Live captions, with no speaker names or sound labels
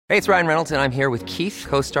Hey, it's Ryan Reynolds, and I'm here with Keith,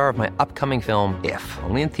 co-star of my upcoming film, If,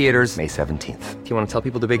 only in theaters May 17th. Do you want to tell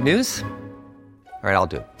people the big news? All right,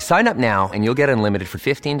 I'll do it. Sign up now and you'll get unlimited for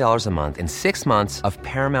 $15 a month and 6 months of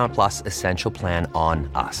Paramount Plus Essential Plan on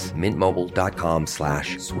us.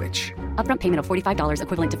 MintMobile.com/switch. Upfront payment of $45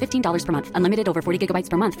 equivalent to $15 per month. Unlimited over 40 gigabytes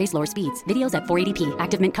per month. Face lower speeds. Videos at 480p.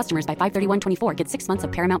 Active Mint customers by 531.24 get 6 months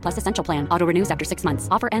of Paramount Plus Essential Plan. Auto renews after 6 months.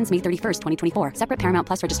 Offer ends May 31st, 2024. Separate Paramount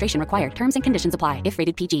Plus registration required. Terms and conditions apply if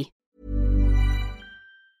rated PG.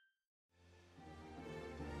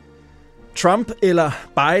 Trump eller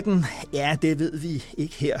Biden? Ja, det ved vi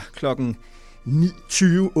ikke her klokken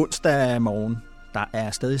 9:20 onsdag morgen. Der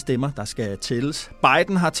er stadig stemmer, der skal tælles.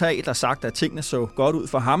 Biden har talt og sagt, at tingene så godt ud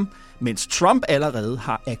for ham, mens Trump allerede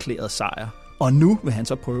har erklæret sejr. Og nu vil han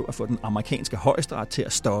så prøve at få den amerikanske højesteret til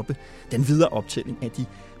at stoppe den videre optælling af de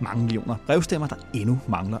mange millioner brevstemmer, der endnu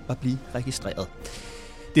mangler at blive registreret.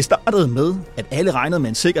 Det startede med, at alle regnede med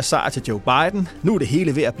en sikker sejr til Joe Biden. Nu er det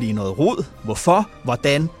hele ved at blive noget rod. Hvorfor?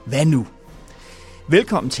 Hvordan? Hvad nu?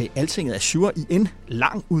 Velkommen til Altinget Azure i en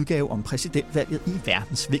lang udgave om præsidentvalget i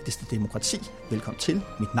verdens vigtigste demokrati. Velkommen til.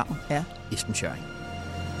 Mit navn er Esben Schøring.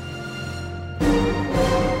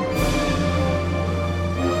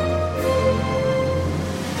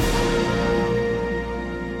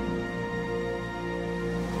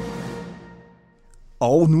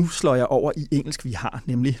 Og nu slår jeg over i engelsk. Vi har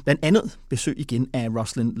nemlig blandt andet besøg igen af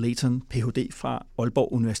Roslyn Layton, Ph.D. fra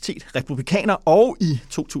Aalborg Universitet, republikaner og i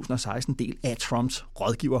 2016 del af Trumps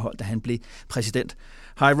rådgiverhold, da han blev præsident.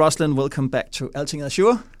 Hi Roslyn, welcome back to Altinget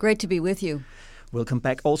Azure. Great to be with you. Welcome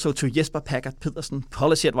back also to Jesper Packard Pedersen,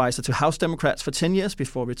 policy advisor to House Democrats for 10 years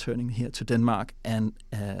before returning here to Denmark and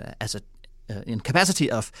in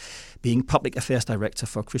capacity of being Public Affairs Director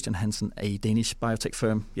for Christian Hansen, a Danish biotech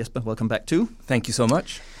firm. Jesper, welcome back too. Thank you so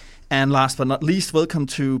much. And last but not least, welcome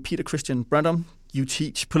to Peter Christian Brøndum. You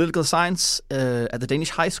teach political science at the Danish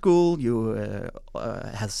High School. You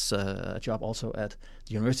has a job also at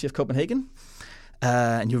the University of Copenhagen.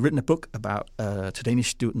 And you've written a book about to Danish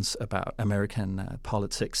students about American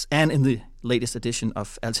politics. And in the latest edition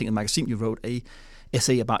of Altinget magazine, you wrote a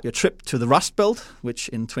essay about your trip to the Rust Belt, which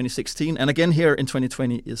in 2016 and again here in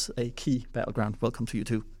 2020 is a key battleground. Welcome to you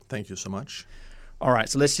too. Thank you so much. All right,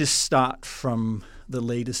 so let's just start from the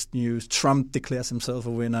latest news. Trump declares himself a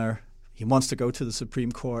winner. He wants to go to the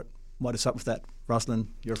Supreme Court. What is up with that? Roslyn,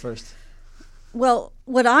 you're first. Well,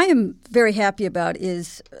 what I am very happy about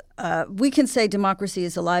is we can say democracy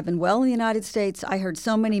is alive and well in the United States. I heard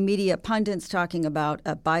so many media pundits talking about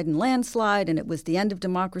a Biden landslide and it was the end of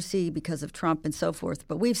democracy because of Trump and so forth.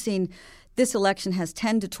 But we've seen this election has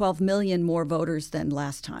 10 to 12 million more voters than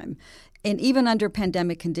last time. And even under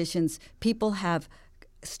pandemic conditions, people have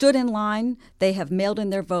stood in line. They have mailed in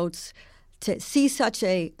their votes. To see such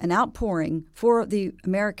an outpouring for the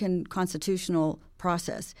American constitutional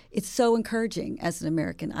process, it's so encouraging as an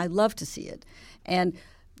American. I love to see it. And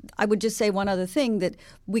I would just say one other thing, that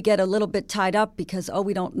we get a little bit tied up because,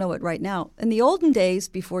 we don't know it right now. In the olden days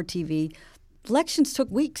before TV, elections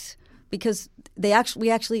took weeks because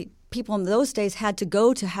people in those days had to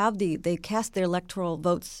go to have they cast their electoral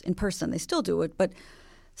votes in person. They still do it, but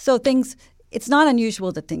so it's not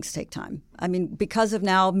unusual that things take time. I mean, because of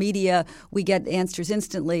now media, we get answers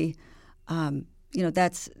instantly.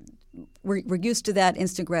 We're used to that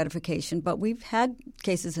instant gratification, but we've had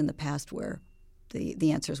cases in the past where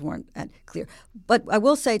the answers weren't clear. But I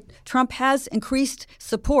will say Trump has increased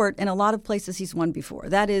support in a lot of places he's won before.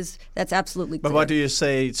 That's absolutely clear. But what do you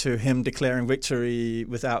say to him declaring victory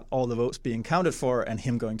without all the votes being counted for and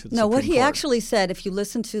him going to the Supreme Court? No, what he actually said, if you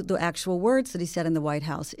listen to the actual words that he said in the White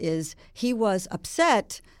House, is he was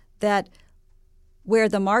upset that where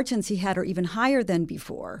the margins he had are even higher than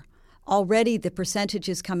before, already the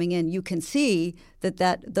percentages coming in, you can see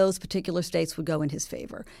that those particular states would go in his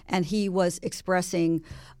favor. And he was expressing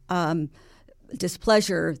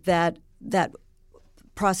displeasure that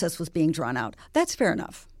process was being drawn out. That's fair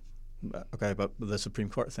enough. Okay, but the Supreme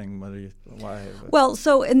Court thing, why? Well,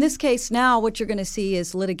 so in this case now, what you're going to see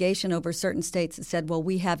is litigation over certain states that said, well,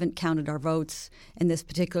 we haven't counted our votes in this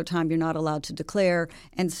particular time. You're not allowed to declare.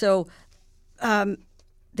 And so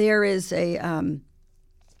there is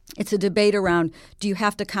it's a debate around, do you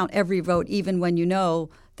have to count every vote even when you know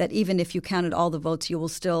that even if you counted all the votes, you will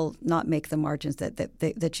still not make the margins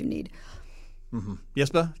that you need? Mm-hmm.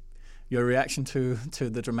 Jesper, your reaction to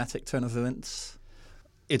the dramatic turn of events?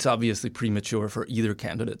 It's obviously premature for either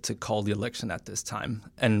candidate to call the election at this time.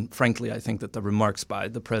 And frankly, I think that the remarks by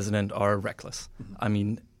the president are reckless. Mm-hmm. I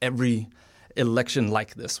mean, every election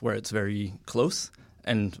like this where it's very close,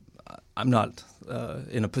 and I'm not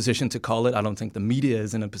in a position to call it. I don't think the media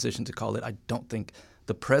is in a position to call it. I don't think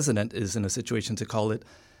the president is in a situation to call it.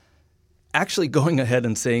 Actually going ahead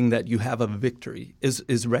and saying that you have a victory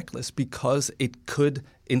is reckless because it could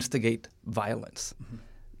instigate violence. Mm-hmm.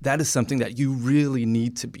 That is something that you really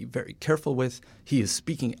need to be very careful with. He is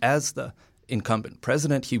speaking as the incumbent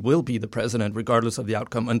president. He will be the president regardless of the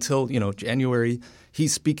outcome until, January.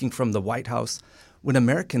 He's speaking from the White House. When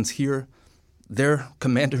Americans hear their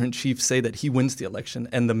commander-in-chief say that he wins the election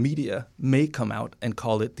and the media may come out and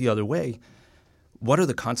call it the other way, what are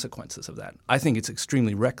the consequences of that? I think it's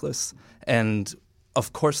extremely reckless. And,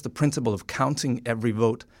 of course, the principle of counting every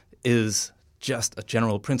vote is just a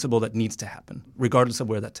general principle that needs to happen, regardless of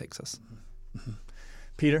where that takes us. Mm-hmm.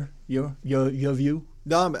 Peter, your view?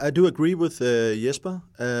 No, I do agree with Jesper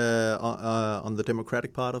on the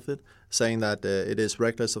Democratic part of it, saying that it is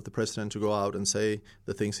reckless of the president to go out and say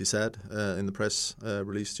the things he said in the press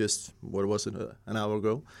release just, an hour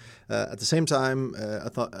ago. At the same time,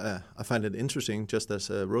 I find it interesting, just as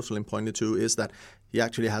Rosalind pointed to, is that he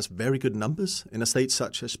actually has very good numbers in a state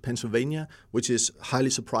such as Pennsylvania, which is highly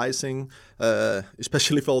surprising,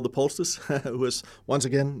 especially for all the pollsters who has once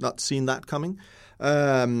again not seen that coming.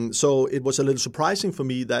 So it was a little surprising for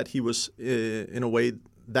me that he was, in a way,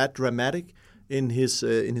 that dramatic in his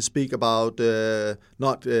speak about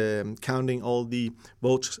not counting all the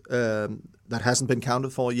votes that hasn't been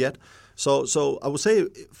counted for yet. So I would say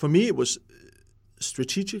for me it was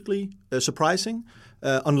strategically surprising,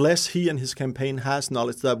 unless he and his campaign has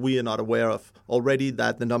knowledge that we are not aware of already,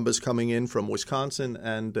 that the numbers coming in from Wisconsin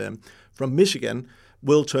and from Michigan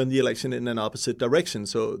will turn the election in an opposite direction.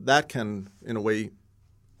 So that can, in a way,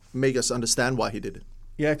 make us understand why he did it.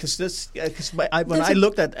 Yeah, because when I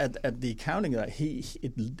looked at the counting,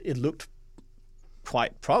 it looked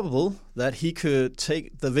quite probable that he could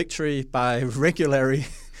take the victory by regular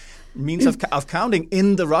means of counting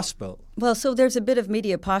in the Rust Belt. Well, so there's a bit of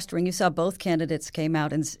media posturing. You saw both candidates came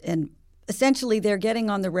out and essentially they're getting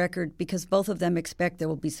on the record because both of them expect there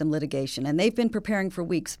will be some litigation. And they've been preparing for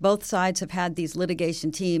weeks. Both sides have had these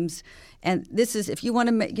litigation teams. And this is, if you want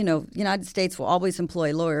to, United States will always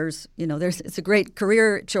employ lawyers. It's a great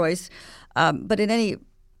career choice. But at any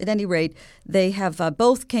rate, they have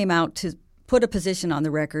both came out to put a position on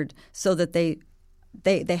the record so that they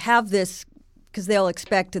have this, because they'll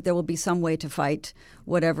expect that there will be some way to fight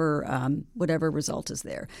whatever result is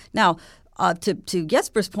there. Now, to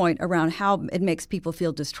Jesper's point around how it makes people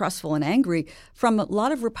feel distrustful and angry, from a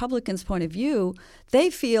lot of Republicans' point of view, they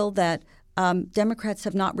feel that Democrats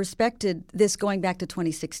have not respected this going back to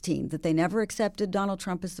 2016, that they never accepted Donald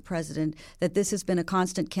Trump as the president, that this has been a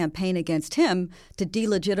constant campaign against him to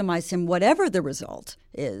delegitimize him, whatever the result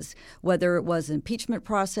is, whether it was an impeachment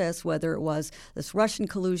process, whether it was this Russian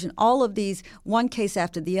collusion, all of these, one case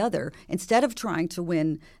after the other, instead of trying to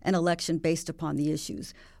win an election based upon the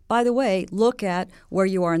issues. By the way, look at where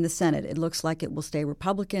you are in the Senate. It looks like it will stay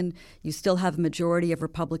Republican. You still have a majority of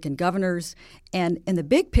Republican governors. And in the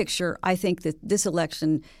big picture, I think that this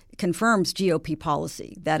election confirms GOP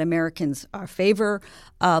policy, that Americans favor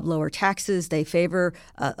lower taxes. They favor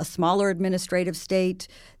a smaller administrative state.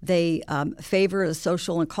 They favor the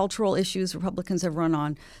social and cultural issues Republicans have run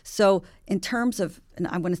on. So in terms of, and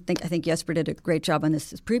I think Jesper did a great job on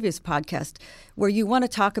this previous podcast, where you want to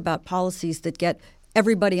talk about policies that get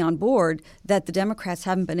everybody on board, that the Democrats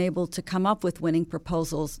haven't been able to come up with winning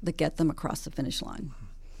proposals that get them across the finish line.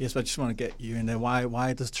 Yes, but I just want to get you in there.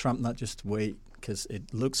 Why does Trump not just wait? Because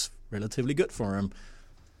it looks relatively good for him.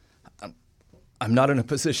 I'm not in a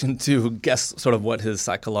position to guess sort of what his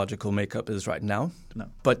psychological makeup is right now. No.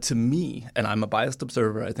 But to me, and I'm a biased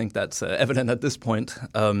observer, I think that's evident at this point,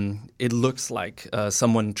 it looks like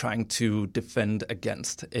someone trying to defend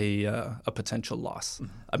against a potential loss.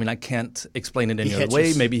 Mm-hmm. I mean, I can't explain it any other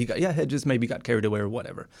way. Maybe he got hedges, maybe got carried away or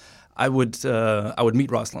whatever. I would meet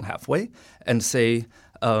Rosalind halfway and say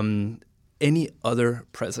any other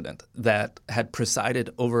president that had presided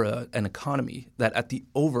over an economy that at the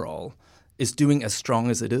overall is doing as strong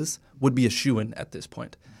as it is would be a shoo-in at this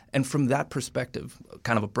point. And from that perspective,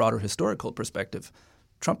 kind of a broader historical perspective,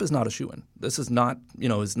 Trump is not a shoo-in. This is not,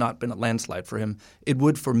 has not been a landslide for him. It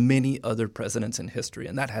would for many other presidents in history,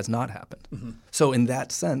 and that has not happened. Mm-hmm. So in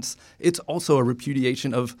that sense, it's also a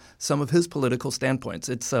repudiation of some of his political standpoints.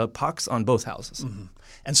 It's pox on both houses. Mm-hmm.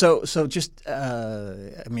 And so just,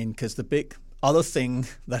 because the big other thing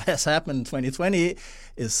that has happened in 2020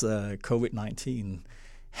 is COVID-19.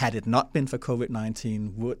 Had it not been for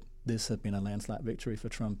COVID-19, would this had been a landslide victory for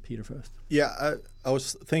Trump? Peter first. Yeah, I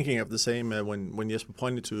was thinking of the same when Jesper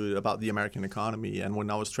pointed to it about the American economy, and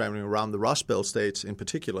when I was traveling around the Rust Belt states in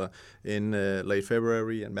particular in late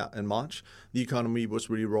February and March, the economy was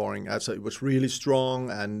really roaring. So it was really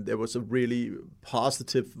strong, and there was a really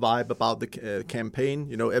positive vibe about the campaign.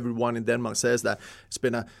 You know, everyone in Denmark says that it's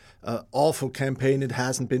been a awful campaign, it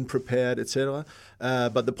hasn't been prepared, etc.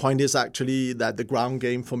 But the point is actually that the ground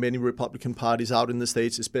game for many Republican parties out in the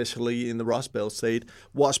states, especially in the Rust Belt state,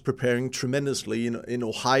 was preparing tremendously. In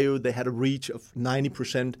Ohio, they had a reach of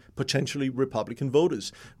 90% potentially Republican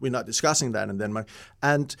voters. We're not discussing that in Denmark.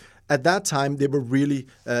 And at that time, they were really,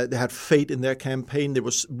 they had faith in their campaign. They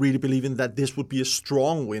was really believing that this would be a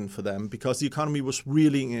strong win for them because the economy was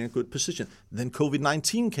really in a good position. Then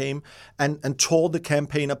COVID-19 came and tore the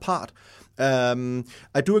campaign apart.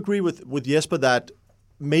 I do agree with Jesper that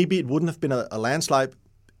maybe it wouldn't have been a landslide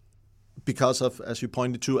because of, as you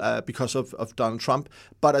pointed to, because of Donald Trump.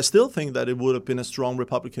 But I still think that it would have been a strong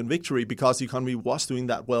Republican victory because the economy was doing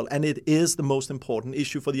that well. And it is the most important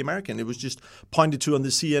issue for the American. It was just pointed to on the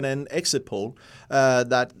CNN exit poll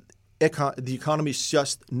that the economy is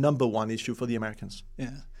just number one issue for the Americans.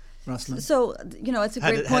 Yeah. Rosalind? So, it's a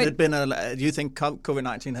great point. Had it been do you think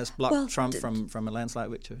COVID-19 has blocked Trump from a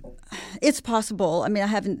landslide victory? It's possible. I mean, I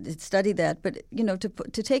haven't studied that. But,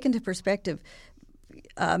 to take into perspective,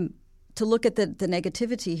 to look at the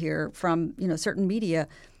negativity here from, certain media,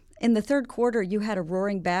 in the third quarter, you had a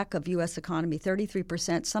roaring back of U.S. economy,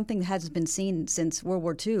 33%, something that hasn't been seen since World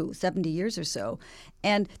War II, 70 years or so.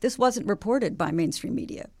 And this wasn't reported by mainstream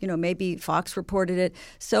media. Maybe Fox reported it.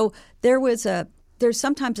 So there's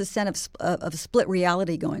sometimes a sense of split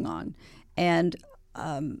reality going on. And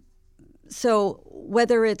so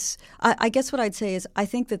whether it's I guess what I'd say is I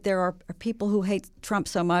think that there are people who hate Trump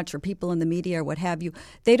so much, or people in the media or what have you,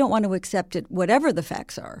 they don't want to accept it, whatever the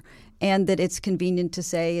facts are, and that it's convenient to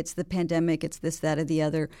say it's the pandemic, it's this, that, or the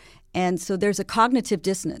other. And so there's a cognitive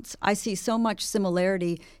dissonance. I see so much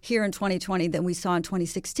similarity here in 2020 than we saw in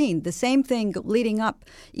 2016. The same thing leading up,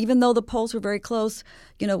 even though the polls were very close,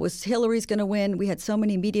 was Hillary's going to win. We had so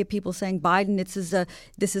many media people saying Biden,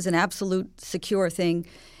 this is an absolute secure thing.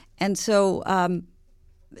 And so,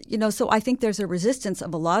 so I think there's a resistance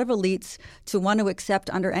of a lot of elites to want to accept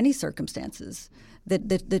under any circumstances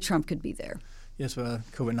that Trump could be there. Yes,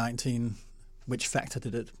 COVID-19, which factor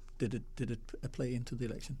did it play into the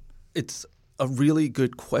election? It's a really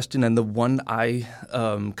good question, and the one I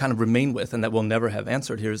kind of remain with and that we'll never have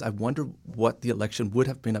answered here is I wonder what the election would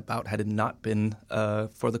have been about had it not been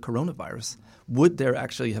for the coronavirus. Would there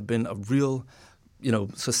actually have been a real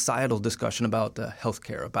societal discussion about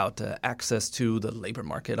healthcare, about access to the labor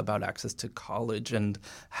market, about access to college and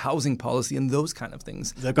housing policy and those kind of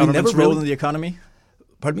things? The government's role in the economy?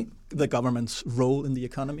 Pardon me? The government's role in the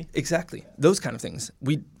economy? Exactly. Those kind of things.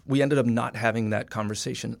 We ended up not having that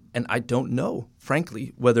conversation. And I don't know,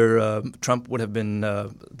 frankly, whether Trump would have been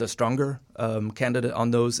the stronger candidate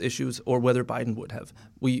on those issues or whether Biden would have.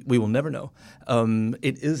 We will never know.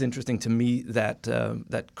 It is interesting to me that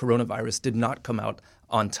that coronavirus did not come out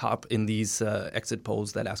on top in these exit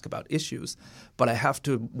polls that ask about issues. But I have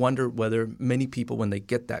to wonder whether many people, when they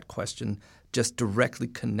get that question, just directly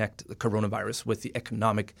connect the coronavirus with the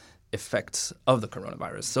economic effects of the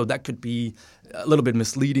coronavirus. So that could be a little bit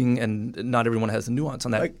misleading, and not everyone has a nuance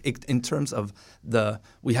on that. In terms of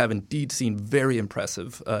we have indeed seen very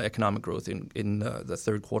impressive economic growth in the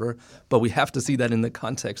third quarter, but we have to see that in the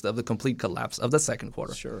context of the complete collapse of the second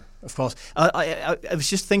quarter. Sure, of course. I was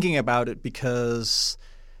just thinking about it because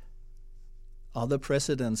other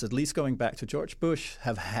presidents, at least going back to George Bush,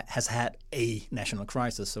 has had a national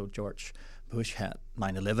crisis. So George Bush had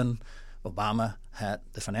 9/11. Obama had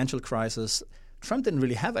the financial crisis. Trump didn't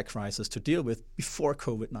really have a crisis to deal with before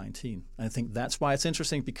COVID-19. And I think that's why it's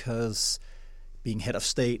interesting, because being head of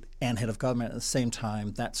state and head of government at the same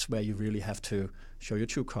time, that's where you really have to show your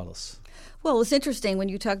true colors. Well, it's interesting when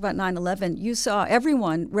you talk about 9/11, you saw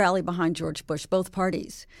everyone rally behind George Bush, both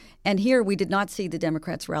parties. And here we did not see the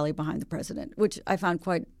Democrats rally behind the president, which I found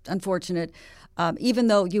quite unfortunate, even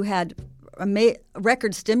though you had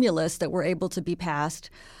record stimulus that were able to be passed.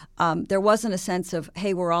 There wasn't a sense of,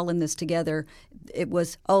 hey, we're all in this together. It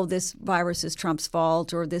was, oh, this virus is Trump's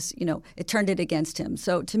fault, or this, it turned it against him.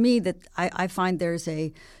 So to me, that I find there's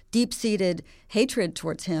a deep-seated hatred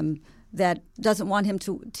towards him that doesn't want him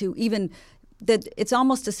to even, that it's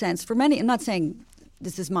almost a sense for many, I'm not saying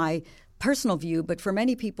this is my personal view, but for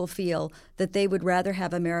many people feel that they would rather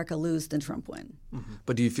have America lose than Trump win. Mm-hmm.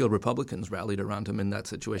 But do you feel Republicans rallied around him in that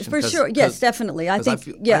situation? For sure, yes, definitely. I think,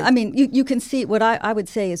 you can see, what I would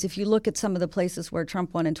say is if you look at some of the places where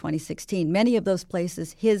Trump won in 2016, many of those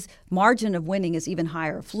places, his margin of winning is even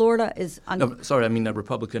higher. Florida is...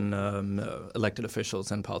 Republican elected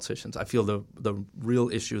officials and politicians. I feel the real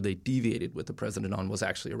issue they deviated with the president on was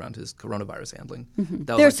actually around his coronavirus handling. Mm-hmm.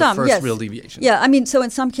 That was the first real deviation. Yeah, so in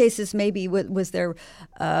some cases maybe was there...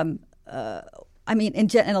 in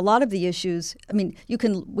a lot of the issues,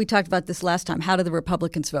 we talked about this last time. How did the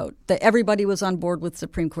Republicans vote? That everybody was on board with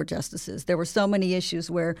Supreme Court justices. There were so many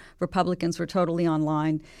issues where Republicans were totally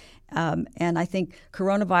online. And I think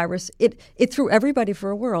coronavirus, it threw everybody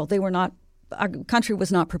for a whirl. Our country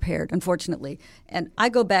was not prepared, unfortunately. And I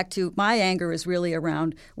go back to, my anger is really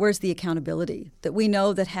around where's the accountability? That we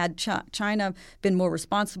know that had China been more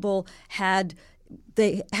responsible, had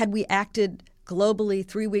we acted globally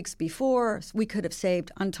 3 weeks before, we could have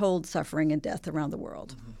saved untold suffering and death around the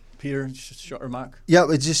world. Mm-hmm. Peter, short remark. Yeah,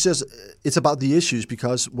 it's about the issues,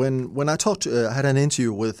 because when I had an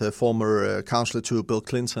interview with a former counselor to Bill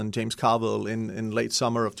Clinton, James Carville, in late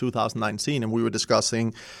summer of 2019, and we were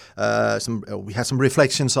discussing we had some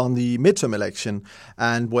reflections on the midterm election,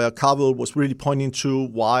 and where Carville was really pointing to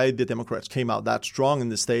why the Democrats came out that strong in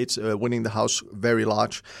the states, winning the House very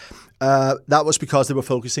large. That was because they were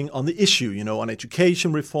focusing on the issue, on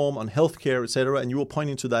education reform, on healthcare, etc. And you were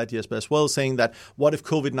pointing to that, Jesper, as well, saying that what if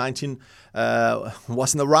COVID-19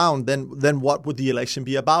 wasn't around? Then what would the election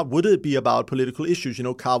be about? Would it be about political issues?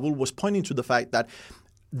 Carville was pointing to the fact that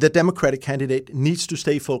the Democratic candidate needs to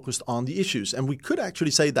stay focused on the issues, and we could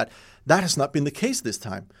actually say that has not been the case this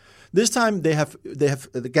time. This time they have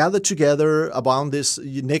gathered together around this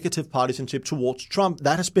negative partisanship towards Trump.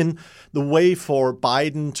 That has been the way for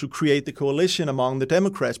Biden to create the coalition among the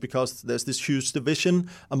Democrats, because there's this huge division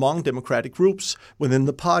among Democratic groups within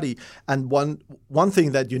the party. And one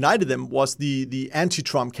thing that united them was the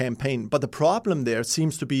anti-Trump campaign. But the problem there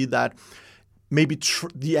seems to be that maybe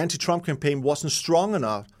the anti-Trump campaign wasn't strong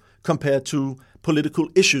enough compared to political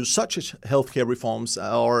issues such as healthcare reforms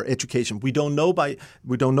or education. We don't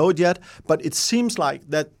know it yet, but it seems like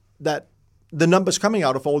that the numbers coming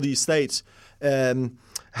out of all these states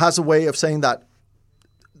has a way of saying that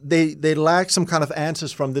they lack some kind of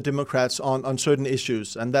answers from the Democrats on certain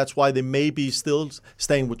issues, and that's why they may be still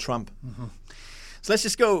staying with Trump. Mm-hmm. So let's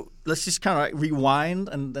just kind of like rewind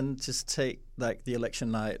and then just take like the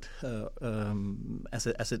election night as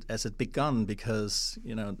it begun, because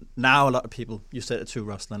now a lot of people, you said it too,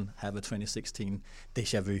 Ruslan, have a 2016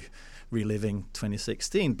 déjà vu, reliving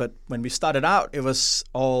 2016. But when we started out, it was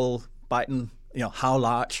all Biden. How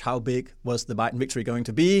large, how big was the Biden victory going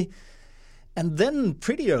to be? And then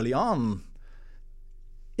pretty early on,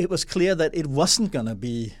 it was clear that it wasn't going to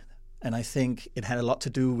be, and I think it had a lot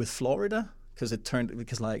to do with Florida. Because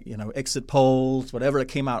exit polls, whatever that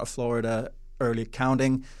came out of Florida, early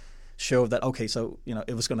counting showed that, okay, so,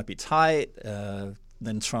 it was going to be tight.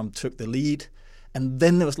 Then Trump took the lead. And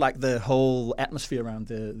then it was like the whole atmosphere around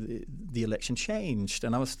the election changed.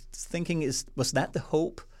 And I was thinking, was that the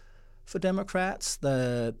hope for Democrats,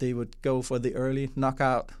 that they would go for the early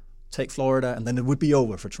knockout, take Florida, and then it would be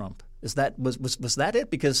over for Trump? Was that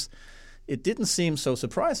it? Because it didn't seem so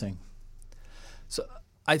surprising. So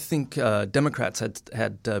I think Democrats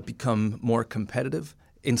had become more competitive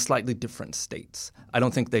in slightly different states. I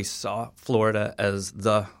don't think they saw Florida as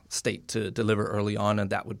the state to deliver early on,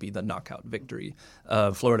 and that would be the knockout victory.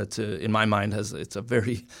 Florida, in my mind, it's a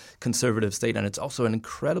very conservative state, and it's also an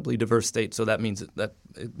incredibly diverse state. So that means that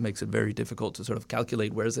it makes it very difficult to sort of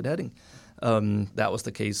calculate where is it heading. That was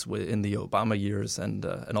the case in the Obama years, and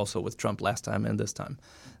also with Trump last time and this time.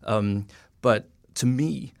 But to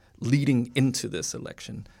me, leading into this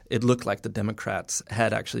election, it looked like the Democrats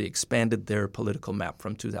had actually expanded their political map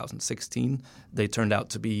from 2016. They turned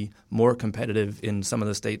out to be more competitive in some of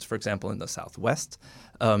the states, for example, in the Southwest.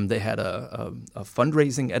 They had a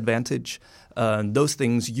fundraising advantage. Those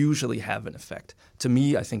things usually have an effect. To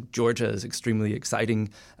me, I think Georgia is extremely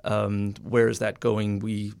exciting. Where is that going?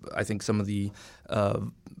 I think some of the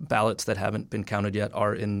ballots that haven't been counted yet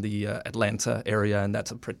are in the Atlanta area, and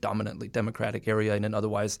that's a predominantly Democratic area in an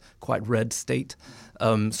otherwise quite red state.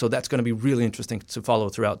 So that's going to be really interesting to follow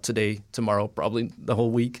throughout today, tomorrow, probably the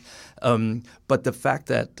whole week. But the fact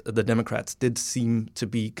that the Democrats did seem to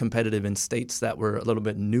be competitive in states that were a little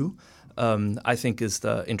bit new, I think is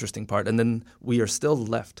the interesting part. And then we are still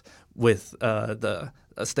left with the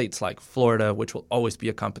states like Florida, which will always be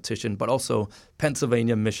a competition, but also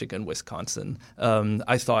Pennsylvania, Michigan, Wisconsin.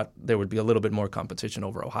 I thought there would be a little bit more competition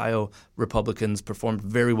over Ohio. Republicans performed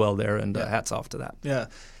very well there, and hats off to that. Yeah.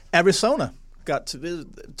 Arizona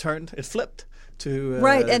it flipped.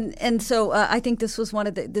 Right, and so I think this was we're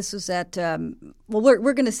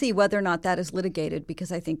going to see whether or not that is litigated,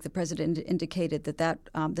 because I think the president indicated that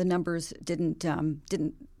the numbers didn't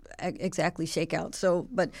exactly shake out. So,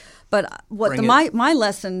 but what my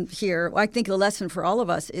lesson here, I think the lesson for all of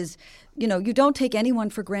us is, you don't take anyone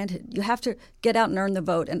for granted. You have to get out and earn the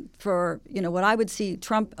vote. And for what I would see,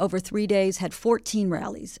 Trump over 3 days had 14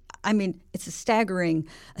 rallies. I mean, it's a staggering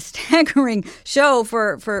show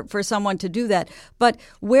for someone to do that. But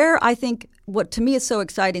where I think what to me is so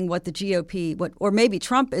exciting, what the GOP, or maybe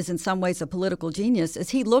Trump is in some ways a political genius,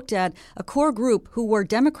 is he looked at a core group who were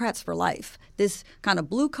Democrats for life, this kind of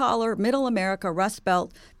blue-collar, middle America, Rust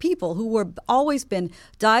Belt people who were always been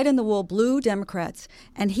dyed-in-the-wool blue Democrats,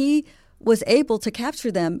 and he was able to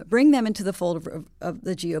capture them, bring them into the fold of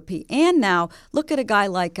the GOP. And now look at a guy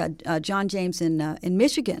like John James in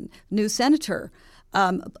Michigan, new senator,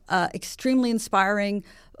 extremely inspiring,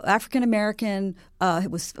 African-American,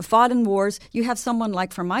 was fought in wars. You have someone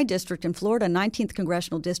like from my district in Florida, 19th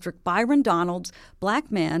Congressional District, Byron Donalds,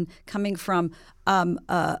 black man coming from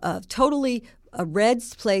totally a red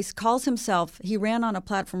place, calls himself, he ran on a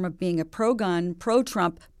platform of being a pro-gun,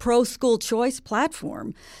 pro-Trump, pro-school choice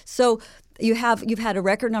platform. So you've had a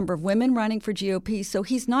record number of women running for GOP. So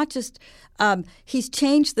he's not just, he's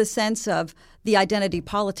changed the sense of the identity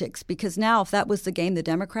politics, because now if that was the game the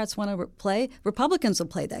Democrats want to play, Republicans will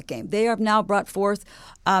play that game. They have now brought forth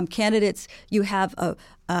candidates. You have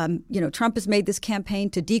Trump has made this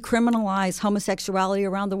campaign to decriminalize homosexuality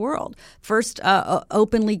around the world. First,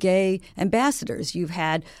 openly gay ambassadors. You've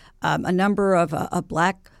had a number of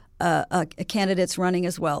black candidates running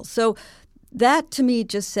as well. So that to me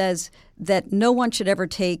just says that no one should ever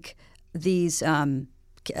take these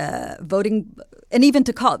voting, and even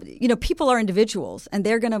to call, people are individuals and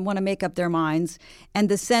they're going to want to make up their minds. And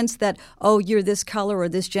the sense that, oh, you're this color or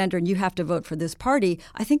this gender and you have to vote for this party,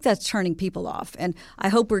 I think that's turning people off. And I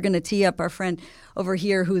hope we're going to tee up our friend over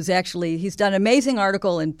here he's done an amazing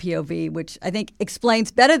article in POV, which I think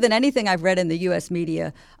explains better than anything I've read in the U.S.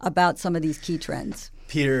 media about some of these key trends.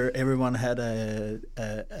 Peter, everyone has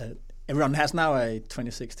now a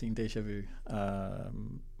 2016 déjà vu.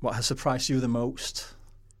 What has surprised you the most?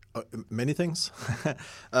 Many things,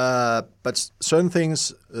 but certain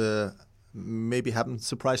things maybe haven't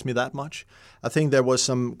surprised me that much. I think there was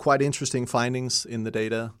some quite interesting findings in the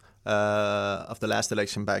data of the last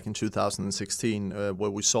election back in 2016,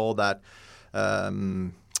 where we saw that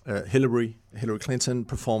Hillary Clinton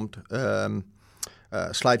performed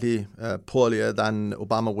slightly poorlier than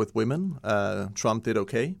Obama with women. Trump did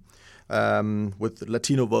okay. With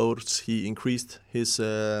Latino votes, he increased his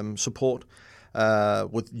support.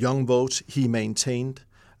 With young votes, he maintained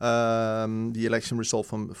the election result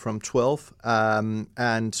from 12,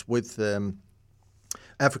 and with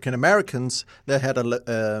African Americans, they had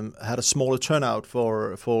a smaller turnout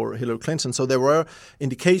for Hillary Clinton. So there were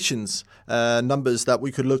indications, numbers that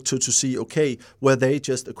we could look to see, okay, were they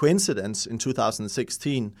just a coincidence in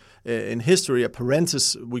 2016 in history, a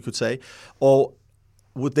parenthesis, we could say, or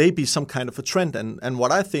would they be some kind of a trend? And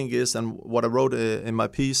what I think is, and what I wrote in my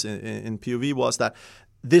piece in POV was that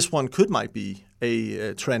this one might be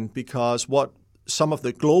a trend, because what some of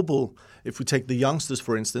the global, if we take the youngsters,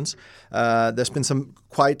 for instance, there's been some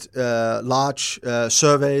quite large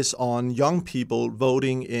surveys on young people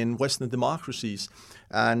voting in Western democracies.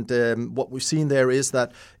 And what we've seen there is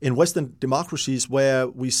that in Western democracies where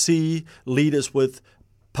we see leaders with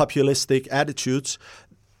populistic attitudes,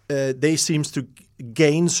 they seem to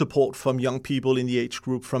gain support from young people in the age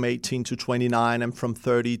group from 18 to 29 and from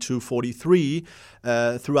 30 to 43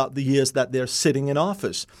 throughout the years that they're sitting in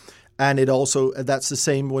office. And that's the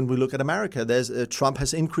same when we look at America. Trump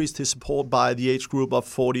has increased his support by the age group of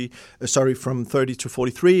from 30 to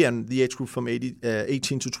 43, and the age group from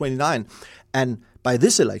 18 to 29. And by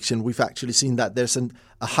this election, we've actually seen that there's a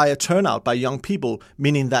higher turnout by young people,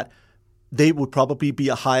 meaning that they would probably be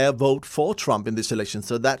a higher vote for Trump in this election.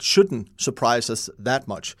 So that shouldn't surprise us that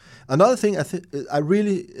much. Another thing I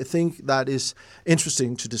really think that is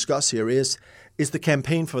interesting to discuss here is the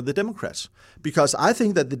campaign for the Democrats. Because I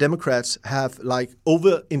think that the Democrats have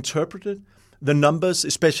over-interpreted the numbers,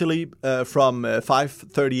 especially from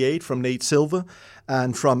 538 from Nate Silver,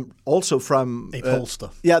 and from a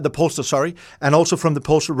pollster. The pollster, sorry. And also from the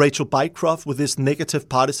pollster Rachel Bycroft with this negative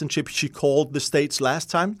partisanship she called the states last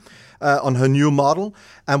time on her new model.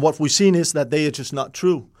 And what we've seen is that they are just not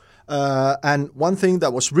true. And one thing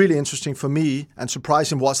that was really interesting for me and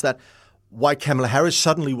surprising was that why Kamala Harris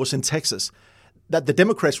suddenly was in Texas. That the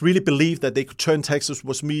Democrats really believed that they could turn Texas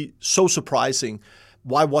was me so surprising.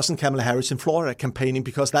 Why wasn't Kamala Harris in Florida campaigning?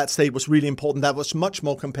 Because that state was really important. That was much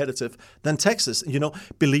more competitive than Texas.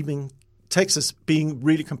 Believing Texas being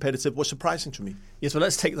really competitive was surprising to me. Yes, well,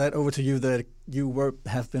 let's take that over to you. That you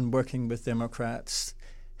have been working with Democrats.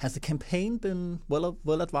 Has the campaign been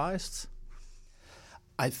well advised?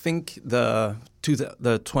 I think the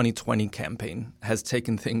 2020 campaign has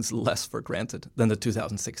taken things less for granted than the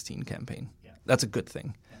 2016 campaign. Yeah. That's a good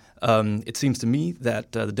thing. It seems to me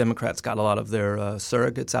that the Democrats got a lot of their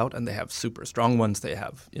surrogates out, and they have super strong ones. They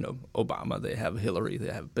have, Obama, they have Hillary,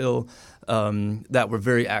 they have Bill, that were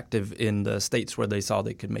very active in the states where they saw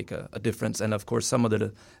they could make a difference. And of course, some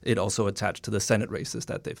of it also attached to the Senate races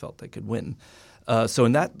that they felt they could win. So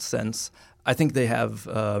in that sense, I think they've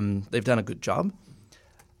done a good job.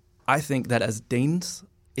 I think that as Danes,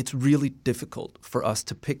 it's really difficult for us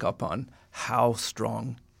to pick up on how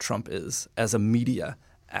strong Trump is as a media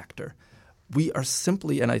actor. We are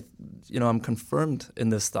simply, and I'm confirmed in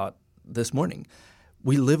this thought this morning,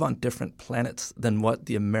 we live on different planets than what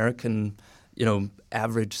the American,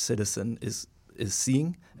 average citizen is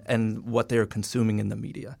seeing and what they are consuming in the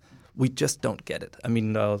media. We just don't get it. I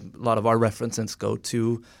mean, a lot of our references go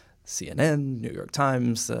to CNN, New York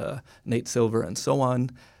Times, Nate Silver, and so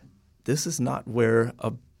on. This is not where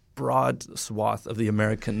a broad swath of the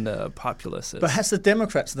American populace is. But has the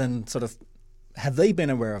Democrats then have they been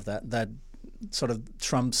aware of that sort of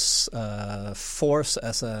Trump's force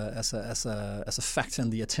as a factor in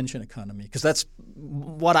the attention economy? Because that's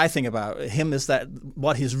what I think about him, is that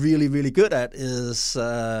what he's really, really good at is,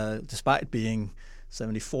 despite being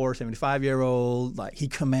 74, 75-year-old, like, he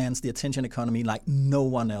commands the attention economy like no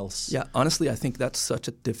one else. Yeah, honestly, I think that's such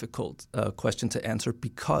a difficult question to answer,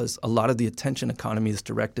 because a lot of the attention economy is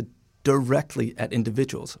directed directly at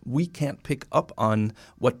individuals. We can't pick up on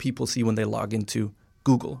what people see when they log into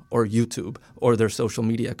Google or YouTube or their social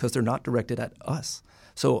media, because they're not directed at us.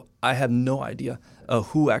 So I have no idea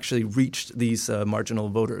who actually reached these marginal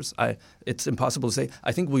voters. It's impossible to say.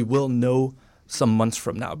 I think we will know some months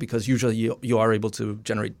from now, because usually you are able to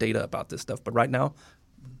generate data about this stuff. But right now,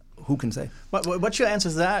 who can say? What's your answer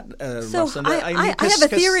to that, So Roslyn? I have a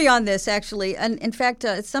theory on this, actually. And in fact,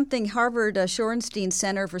 it's something Harvard Shorenstein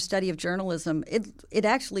Center for Study of Journalism, it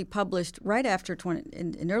actually published right after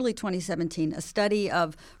in early 2017 a study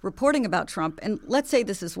of reporting about Trump. And let's say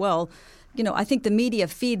this as well. I think the media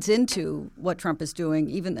feeds into what Trump is doing,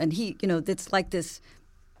 and he, it's like this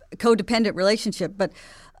codependent relationship. But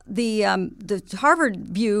the Harvard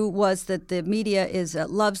view was that the media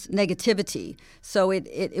loves negativity, so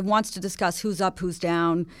it wants to discuss who's up, who's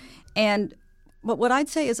down, and what I'd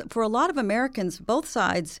say is, for a lot of Americans, both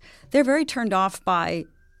sides, they're very turned off by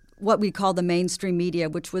what we call the mainstream media,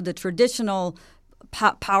 which were the traditional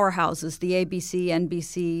powerhouses, the ABC,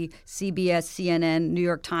 NBC, CBS, CNN, New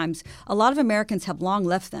York Times. A lot of Americans have long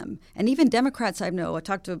left them. And even Democrats I know, I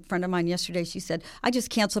talked to a friend of mine yesterday, she said, I just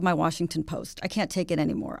canceled my Washington Post. I can't take it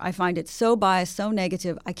anymore. I find it so biased, so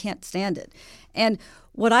negative, I can't stand it. And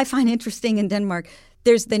what I find interesting in Denmark,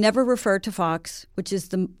 they never refer to Fox, which is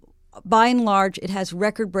by and large, it has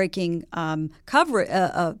record-breaking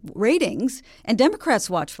ratings, and Democrats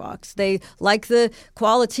watch Fox. They like the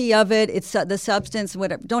quality of it. It's the substance.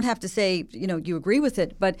 Whatever. Don't have to say you agree with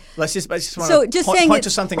it, but I just want to point to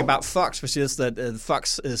something about Fox, which is that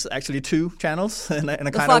Fox is actually two channels in a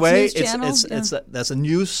kind of way. There's a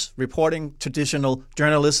news reporting, traditional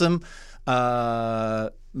journalism.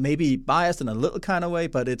 Maybe biased in a little kind of way,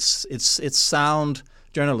 but it's sound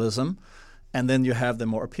journalism. And then you have the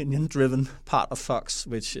more opinion-driven part of Fox,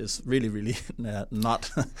 which is really, really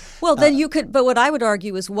not. Well, then you could. But what I would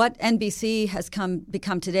argue is what NBC has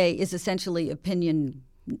become today is essentially opinion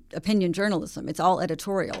journalism. It's all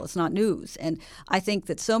editorial. It's not news. And I think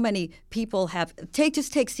that so many people take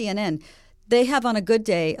CNN. They have on a good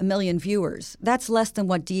day 1 million viewers. That's less than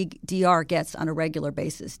what DR gets on a regular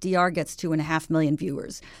basis. DR gets 2.5 million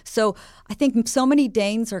viewers. So I think so many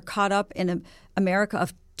Danes are caught up in America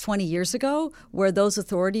of 20 years ago, where those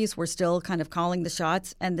authorities were still kind of calling the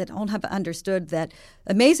shots, and that don't have understood that,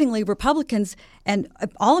 amazingly, Republicans and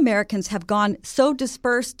all Americans have gone so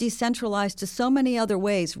dispersed, decentralized to so many other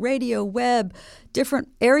ways, radio, web, different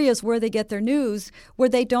areas where they get their news, where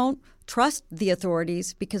they don't trust the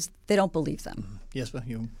authorities because they don't believe them. Yes, but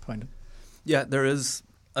you pointed. Yeah, there is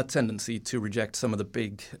a tendency to reject some of the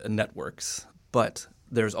big networks, but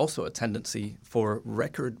there's also a tendency for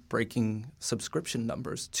record-breaking subscription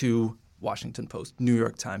numbers to Washington Post, New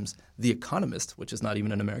York Times, The Economist, which is not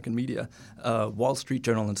even an American media, Wall Street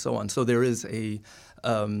Journal, and so on. So there is a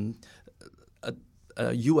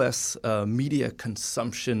U.S. Media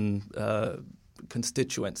consumption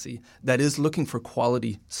constituency that is looking for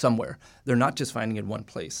quality somewhere. They're not just finding it in one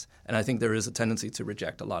place. And I think there is a tendency to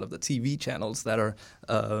reject a lot of the TV channels that are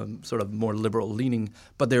sort of more liberal leaning,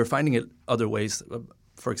 but they're finding it other ways,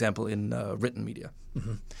 for example, in written media.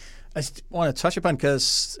 Mm-hmm. I just want to touch upon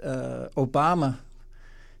because Obama,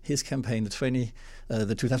 his campaign, the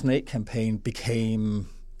 2008 campaign, became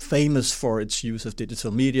famous for its use of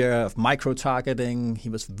digital media, of micro-targeting. He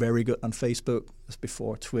was very good on Facebook. It was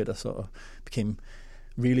before Twitter sort of became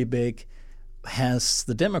really big. Has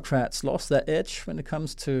the Democrats lost their edge when it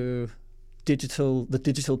comes to the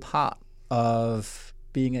digital part of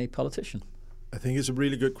being a politician? I think it's a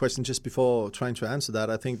really good question. Just before trying to answer that,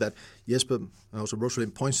 I think that Jesper and also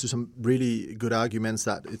Rosalind points to some really good arguments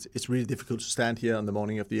that it's really difficult to stand here on the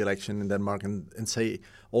morning of the election in Denmark and say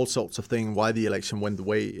all sorts of things why the election went the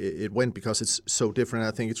way it went, because it's so different.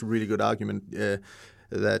 I think it's a really good argument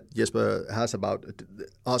that Jesper has about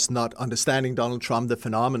us not understanding Donald Trump, the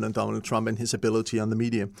phenomenon Donald Trump, and his ability on the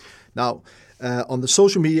media. Now, on the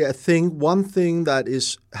social media, I think one thing that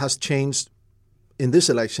has changed in this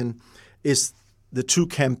election is the two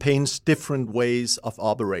campaigns' different ways of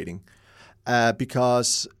operating,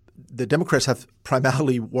 because the Democrats have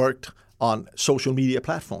primarily worked on social media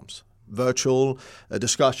platforms, virtual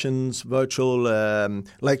discussions, virtual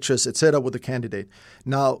lectures, etc., with the candidate.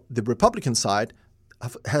 Now, the Republican side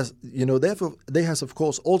they have of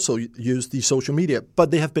course also used the social media, but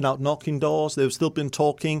they have been out knocking doors. They've still been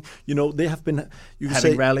talking. They have been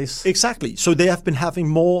having rallies. Exactly. So they have been having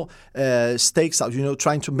more stakes out.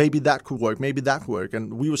 Trying to maybe that could work, maybe that work.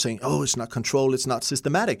 And we were saying, it's not controlled, it's not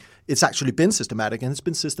systematic. It's actually been systematic, and it's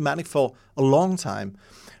been systematic for a long time.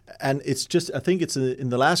 And it's just, I think it's in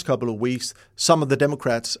the last couple of weeks, some of the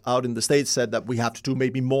Democrats out in the States said that we have to do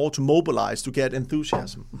maybe more to mobilize, to get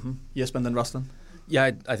enthusiasm. Mm-hmm. Yes, and then Ruslan.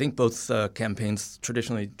 Yeah, I think both campaigns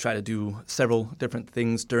traditionally try to do several different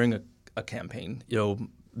things during a campaign.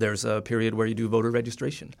 There's a period where you do voter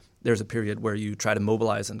registration. There's a period where you try to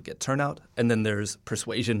mobilize and get turnout. And then there's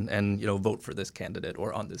persuasion and, vote for this candidate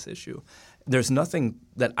or on this issue. There's nothing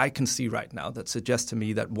that I can see right now that suggests to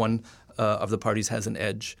me that one of the parties has an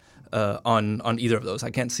edge on either of those.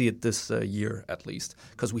 I can't see it this year, at least,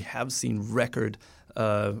 because we have seen record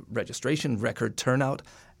registration, record turnout.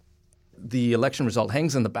 The election result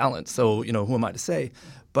hangs in the balance, so who am I to say?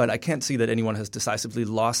 But I can't see that anyone has decisively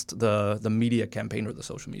lost the media campaign or the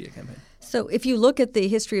social media campaign. So if you look at the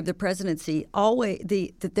history of the presidency,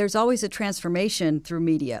 there's always a transformation through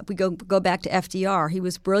media. We go back to FDR. He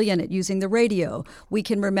was brilliant at using the radio. We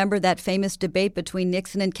can remember that famous debate between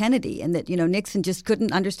Nixon and Kennedy, and that Nixon just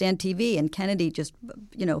couldn't understand TV, and Kennedy just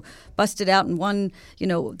busted out and won.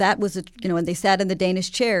 That was and they sat in the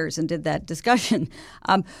Danish chairs and did that discussion.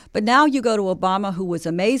 But now you go to Obama, who was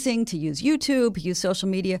amazing to use YouTube, use social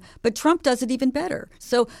media, but Trump does it even better.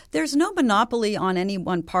 So there's no monopoly on any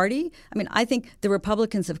one party. I think the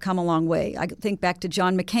Republicans have come a long way. I think back to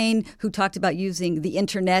John McCain, who talked about using the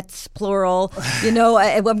internets, plural, I'm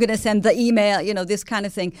going to send the email, this kind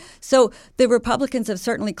of thing. So the Republicans have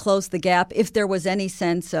certainly closed the gap if there was any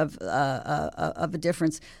sense of a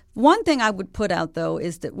difference. One thing I would put out, though,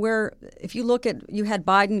 is that if you look at, you had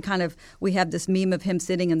Biden we have this meme of him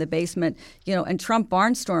sitting in the basement, and Trump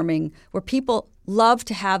barnstorming, where people love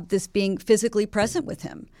to have this being physically present with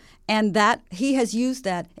him. And that he has used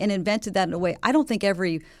that and invented that in a way. I don't think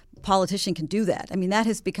every politician can do that. That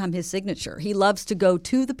has become his signature. He loves to go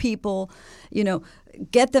to the people,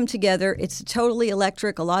 get them together. It's totally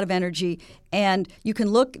electric, a lot of energy. And you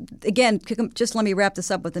can look, again, just let me wrap this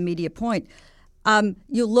up with a media point.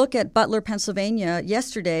 You look at Butler, Pennsylvania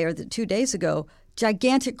yesterday or 2 days ago,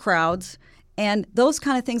 gigantic crowds, and those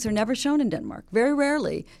kind of things are never shown in Denmark. Very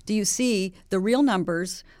rarely do you see the real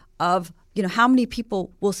numbers of how many people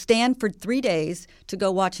will stand for 3 days to go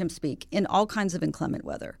watch him speak in all kinds of inclement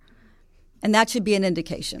weather. And that should be an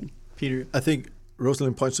indication. Peter? I think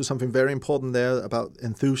Rosalind points to something very important there about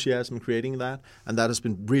enthusiasm, creating that. And that has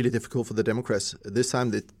been really difficult for the Democrats. This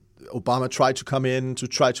time Obama tried to come in to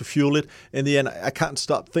try to fuel it. In the end, I can't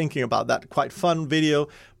stop thinking about that quite fun video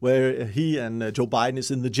where he and Joe Biden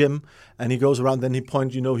is in the gym, and he goes around, then he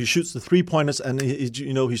points, he shoots the 3-pointers, and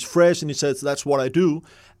he's fresh, and he says, that's what I do.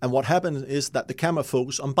 And what happens is that the camera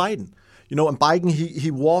focuses on Biden. And Biden, he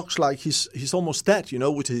walks like he's almost dead,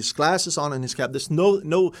 with his glasses on and his cap. There's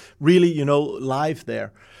no really, life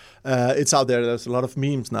there. It's out there. There's a lot of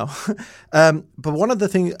memes now. But one of the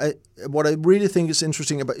things, what I really think is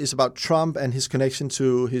interesting is about Trump and his connection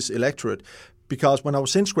to his electorate. Because when I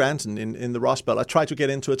was in Scranton in the Rust Belt, I tried to get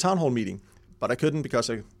into a town hall meeting, but I couldn't because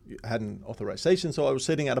I hadn't authorization. So I was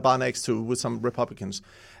sitting at a bar next to with some Republicans,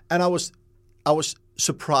 and I was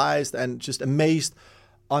surprised and just amazed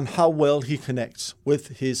on how well he connects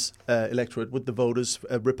with his electorate, with the voters,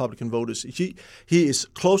 Republican voters. He is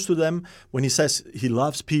close to them when he says he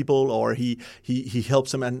loves people or he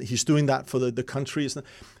helps them, and he's doing that for the country.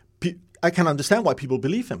 I can understand why people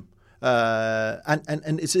believe him.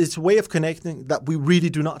 And it's a way of connecting that we really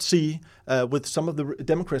do not see with some of the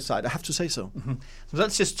Democrat side. I have to say so. Mm-hmm. So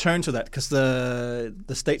let's just turn to that, because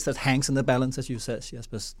the states that hangs in the balance, as you said,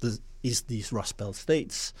 Jesper, is these Rust Belt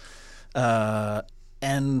states.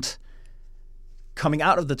 And coming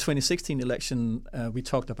out of the 2016 election, we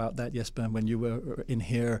talked about that, Jesper, when you were in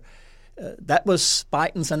here. That was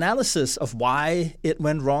Biden's analysis of why it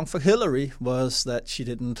went wrong for Hillary, was that she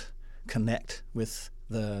didn't connect with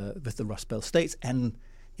the Rust Belt states, and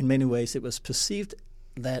in many ways it was perceived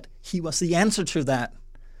that he was the answer to that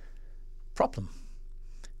problem.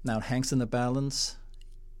 Now it hangs in the balance.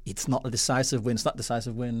 It's not a decisive win. It's not a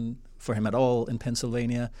decisive win for him at all in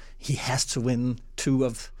Pennsylvania. He has to win two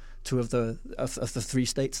of the three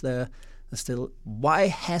states there. Still, why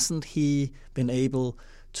hasn't he been able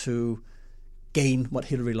to gain what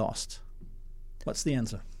Hillary lost? What's the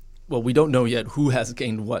answer? Well, we don't know yet who has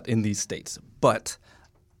gained what in these states, but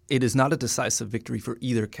it is not a decisive victory for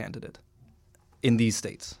either candidate in these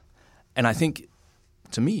states. And I think,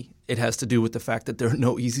 to me, it has to do with the fact that there are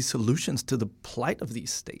no easy solutions to the plight of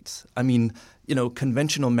these states. I mean,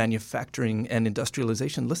 conventional manufacturing and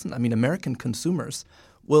industrialization, American consumers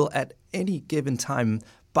will at any given time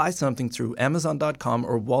buy something through Amazon.com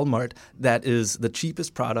or Walmart that is the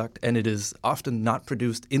cheapest product, and it is often not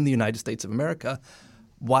produced in the United States of America,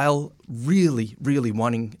 while really, really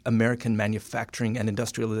wanting American manufacturing and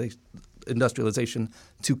industrialization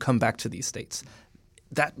to come back to these states.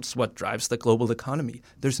 That's what drives the global economy.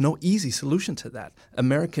 There's no easy solution to that.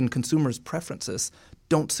 American consumers' preferences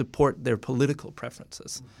don't support their political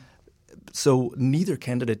preferences. So neither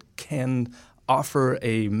candidate can offer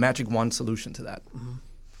a magic wand solution to that. Mm-hmm.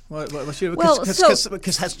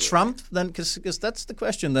 Because has Trump then? Because that's the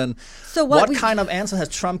question then. So what kind of answer has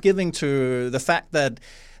Trump giving to the fact that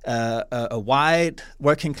a wide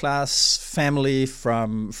working class family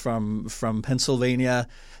from Pennsylvania,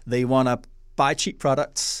 they want to buy cheap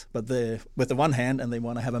products, but with the one hand, and they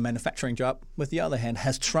want to have a manufacturing job with the other hand?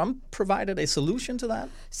 Has Trump provided a solution to that?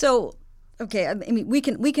 So. Okay, we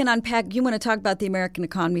can unpack. You want to talk about the American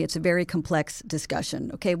economy? It's a very complex discussion.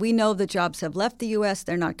 Okay, we know that jobs have left the U.S.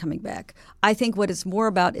 They're not coming back. I think what it's more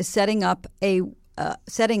about is setting up a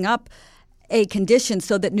condition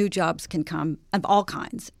so that new jobs can come of all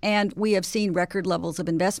kinds. And we have seen record levels of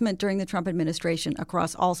investment during the Trump administration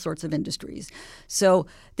across all sorts of industries. So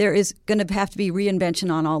there is going to have to be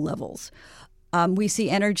reinvention on all levels. We see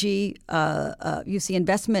energy. You see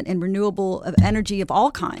investment in renewable energy of all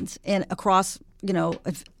kinds, and across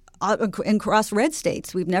red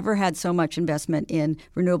states. We've never had so much investment in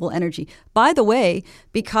renewable energy. By the way,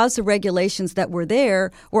 because the regulations that were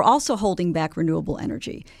there were also holding back renewable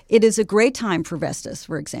energy. It is a great time for Vestas,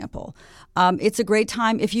 for example. It's a great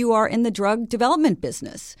time if you are in the drug development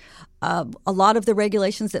business. A lot of the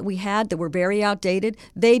regulations that we had that were very outdated,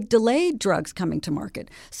 they delayed drugs coming to market.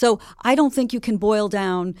 So I don't think you can boil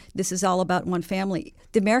down, this is all about one family.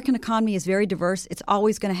 The American economy is very diverse. It's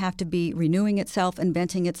always going to have to be renewing itself,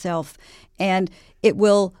 inventing itself, and it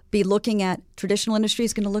will be looking at traditional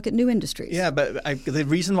industries, going to look at new industries. Yeah, but the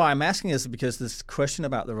reason why I'm asking is because this question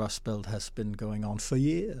about the Rust Belt has been going on for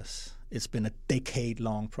years. It's been a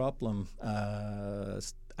decade-long problem.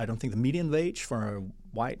 I don't think the median wage for a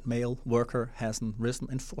white male worker hasn't risen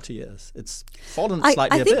in 40 years. It's fallen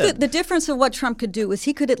slightly a bit. I think the difference of what Trump could do is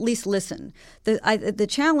he could at least listen. The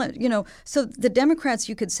challenge, so the Democrats,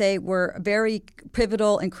 you could say, were very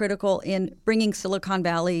pivotal and critical in bringing Silicon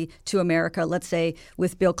Valley to America. Let's say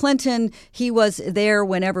with Bill Clinton, he was there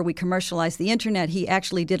whenever we commercialized the internet. He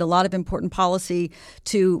actually did a lot of important policy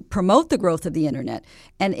to promote the growth of the internet.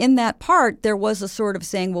 And in that part, there was a sort of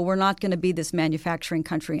saying, well, we're not going to be this manufacturing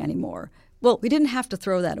country anymore. Well, we didn't have to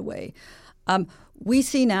throw that away. We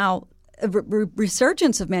see now a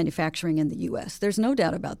resurgence of manufacturing in the U.S. There's no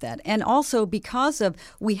doubt about that. And also because of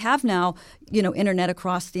we have now, internet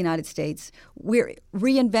across the United States, we're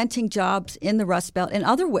reinventing jobs in the Rust Belt in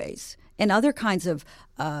other ways. and other kinds of,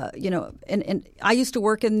 and I used to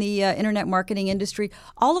work in the internet marketing industry.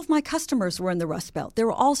 All of my customers were in the Rust Belt. There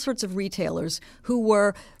were all sorts of retailers who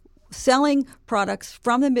were selling products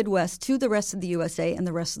from the Midwest to the rest of the USA and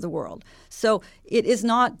the rest of the world. So it is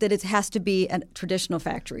not that it has to be a traditional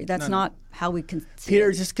factory. That's not how we can see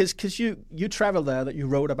Peter, it. just because you traveled there, that you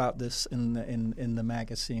wrote about this in the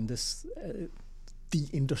magazine, this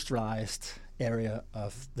deindustrialized area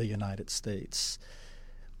of the United States.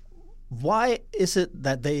 Why is it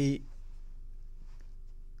that they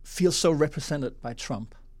feel so represented by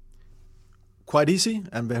Trump? Quite easy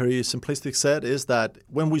and very simplistic said is that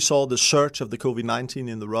when we saw the surge of the COVID-19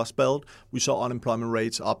 in the Rust Belt, we saw unemployment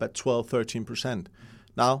rates up at 12-13%.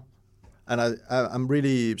 Now, and I'm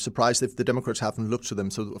really surprised if the Democrats haven't looked to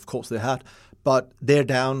them, so of course they had, but they're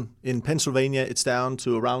down. In Pennsylvania, it's down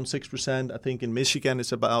to around 6%. I think in Michigan,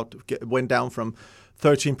 it's went down from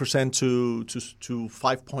 13% to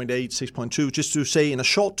 5.8, 6.2, just to say in a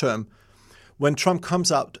short term, when Trump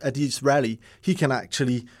comes out at his rally, he can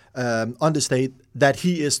actually understate that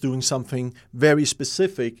he is doing something very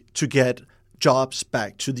specific to get jobs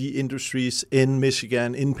back to the industries in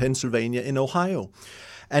Michigan, in Pennsylvania, in Ohio.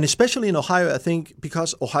 And especially in Ohio, I think,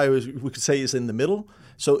 because Ohio, we could say, is in the middle,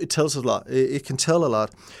 so it tells a lot. It can tell a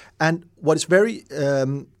lot. And what is very,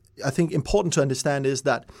 I think, important to understand is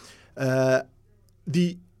that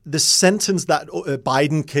the sentence that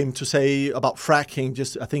Biden came to say about fracking,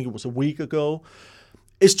 just I think it was a week ago,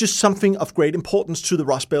 is just something of great importance to the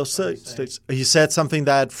Rust Belt states. He said something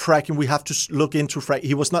that fracking, we have to look into fracking.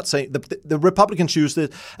 He was not saying the Republicans used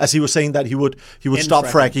it as he was saying that he would stop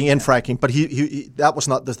fracking, but he that was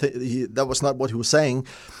not that was not what he was saying.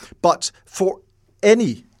 But for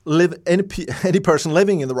any person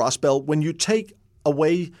living in the Rust Belt, when you take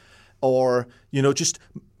away or just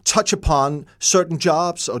touch upon certain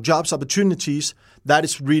jobs or jobs opportunities, that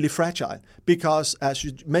is really fragile. Because as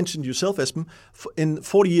you mentioned yourself, Esben, in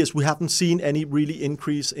 40 years we haven't seen any really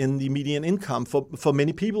increase in the median income for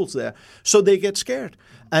many people there. So they get scared.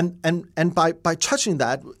 And by touching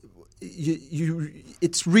that,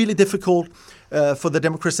 it's really difficult for the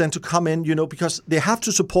Democrats then to come in, because they have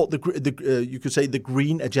to support you could say the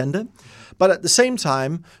green agenda. But at the same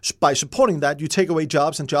time, by supporting that, you take away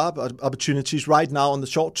jobs and job opportunities right now in the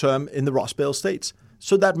short term in the Rust Belt states.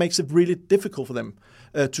 So that makes it really difficult for them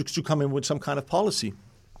to come in with some kind of policy.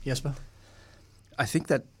 Jesper? I think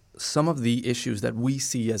that some of the issues that we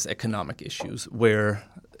see as economic issues, where,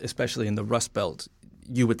 especially in the Rust Belt,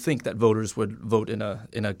 you would think that voters would vote in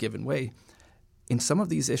a given way. In some of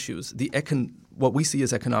these issues, what we see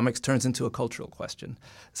as economics turns into a cultural question.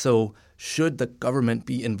 So should the government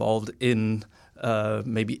be involved in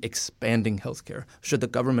maybe expanding healthcare? Should the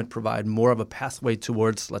government provide more of a pathway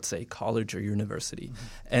towards, let's say, college or university?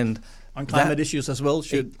 Mm-hmm. And on climate issues as well?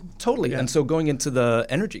 Totally. Yeah. And so going into the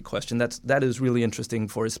energy question, that is really interesting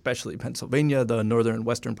for especially Pennsylvania. The northern and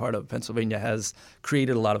western part of Pennsylvania has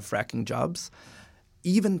created a lot of fracking jobs.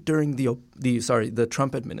 Even during the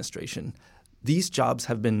Trump administration, these jobs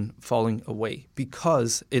have been falling away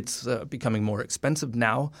because it's becoming more expensive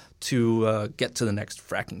now to get to the next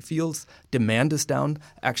fracking fields. Demand is down,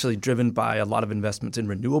 actually driven by a lot of investments in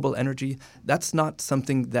renewable energy. That's not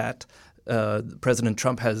something that President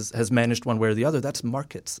Trump has managed one way or the other. That's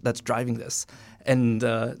markets that's driving this. And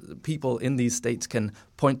people in these states can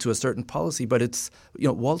point to a certain policy, but it's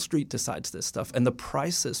Wall Street decides this stuff. And the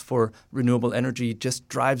prices for renewable energy just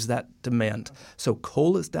drives that demand. So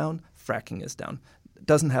coal is down, fracking is down. It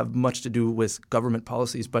doesn't have much to do with government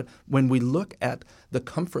policies, but when we look at the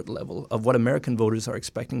comfort level of what American voters are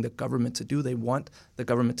expecting the government to do, they want the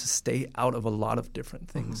government to stay out of a lot of different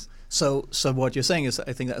things. Mm-hmm. So what you're saying is,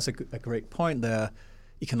 I think that's a great point there.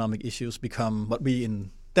 Economic issues become what we in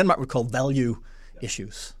Denmark would call value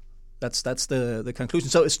issues. That's the conclusion.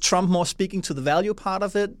 So is Trump more speaking to the value part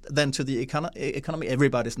of it than to the economy?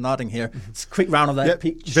 Everybody's nodding here. Mm-hmm. It's a quick round of that.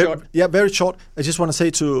 Very short. I just want to say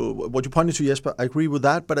to what you pointed to, Jesper, I agree with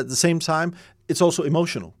that. But at the same time, it's also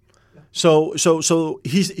emotional. Yeah. So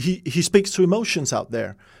he speaks to emotions out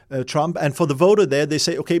there, Trump. And for the voter there, they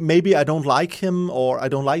say, okay, maybe I don't like him or I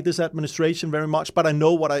don't like this administration very much, but I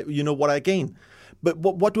know what I gain. But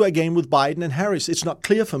what do I gain with Biden and Harris? It's not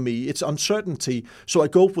clear for me. It's uncertainty. So I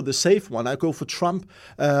go for the safe one. I go for Trump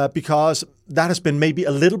because that has been maybe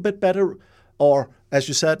a little bit better. Or, as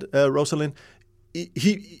you said, Rosalind,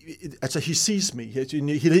 he sees me.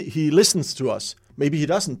 He listens to us. maybe he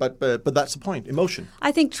doesn't, but that's the point, emotion.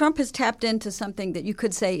 I think Trump has tapped into something that you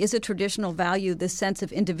could say is a traditional value, this sense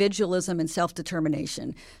of individualism and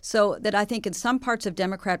self-determination. So that I think in some parts of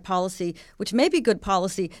Democrat policy, which may be good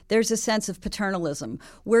policy, there's a sense of paternalism.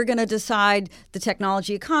 We're going to decide the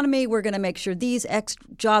technology economy. We're going to make sure these X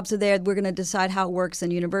jobs are there. We're going to decide how it works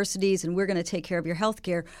in universities, and we're going to take care of your health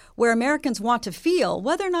care. Where Americans want to feel,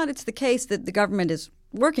 whether or not it's the case that the government is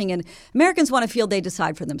working in, Americans want to feel they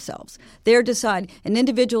decide for themselves. An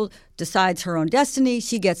individual decides her own destiny.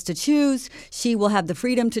 She gets to choose. She will have the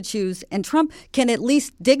freedom to choose. And Trump can at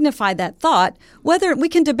least dignify that thought. Whether we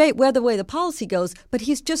can debate whether way the policy goes, but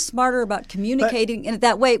he's just smarter about communicating in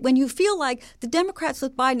that way. When you feel like the Democrats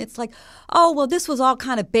with Biden, it's like, oh, well, this was all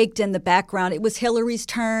kind of baked in the background. It was Hillary's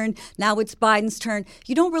turn. Now it's Biden's turn.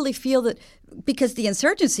 You don't really feel that, because the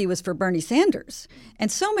insurgency was for Bernie Sanders.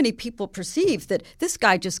 And so many people perceive that this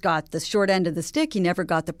guy just got the short end of the stick. He never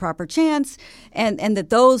got the proper chance. And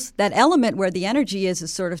that element where the energy is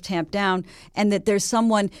sort of tamped down, and that there's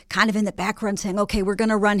someone kind of in the background saying, okay, we're going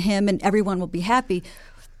to run him and everyone will be happy.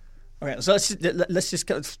 Okay, so let's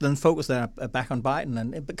just then focus there back on Biden.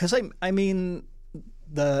 And because I mean,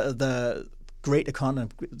 the great economy,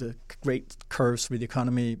 the great curves with the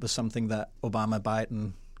economy was something that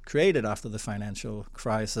Obama-Biden created after the financial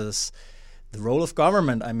crisis. The role of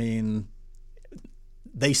government, I mean,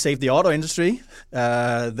 they saved the auto industry.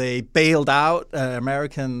 They bailed out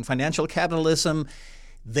American financial capitalism.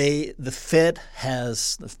 The Fed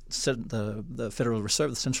has the Federal Reserve,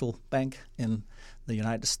 the central bank in the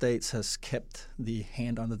United States, has kept the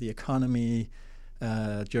hand under the economy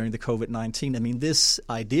during the COVID-19. I mean, this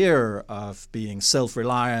idea of being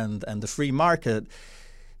self-reliant and the free market,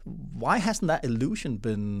 why hasn't that illusion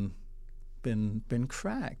been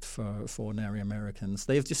cracked for ordinary Americans?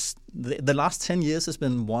 They've just the last 10 years has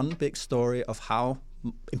been one big story of how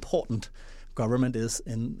important government is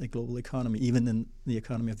in the global economy, even in the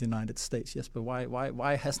economy of the United States. Yes, but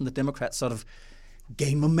why hasn't the Democrats sort of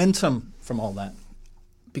gained momentum from all that?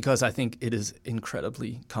 Because I think it is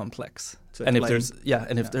incredibly complex.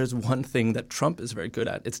 If there's one thing that Trump is very good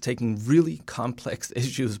at, it's taking really complex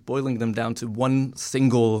issues, boiling them down to one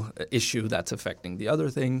single issue that's affecting the other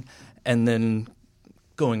thing, and then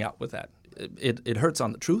going out with that. It hurts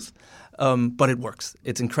on the truth, but it works.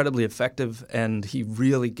 It's incredibly effective, and he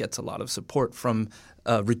really gets a lot of support from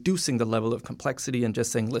reducing the level of complexity and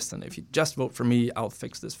just saying, listen, if you just vote for me, I'll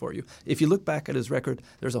fix this for you. If you look back at his record,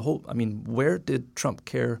 there's where did Trump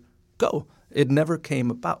care go? It never came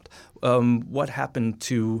about. What happened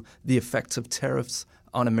to the effects of tariffs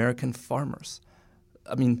on American farmers?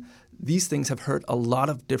 I mean, these things have hurt a lot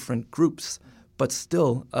of different groups, but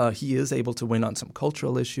still he is able to win on some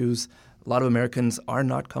cultural issues. A lot of Americans are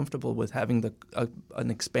not comfortable with having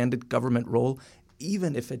an expanded government role,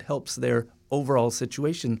 even if it helps their overall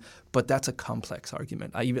situation. But that's a complex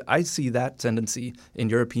argument. I see that tendency in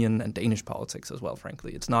European and Danish politics as well,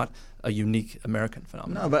 frankly. It's not a unique American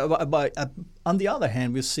phenomenon. No, but on the other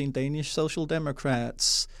hand, we've seen Danish Social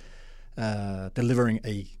Democrats delivering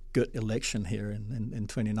a good election here in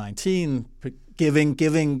 2019,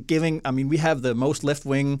 giving. I mean, we have the most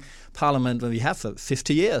left-wing parliament we have for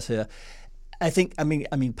 50 years here. I think. I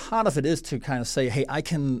mean, part of it is to kind of say, hey, I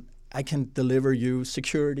can deliver you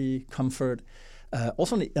security, comfort,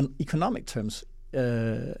 also in economic terms.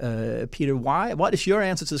 Peter, what is your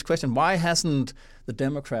answer to this question? Why hasn't the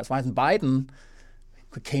Democrats, why hasn't Biden,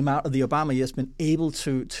 who came out of the Obama years, been able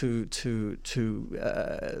to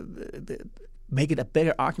make it a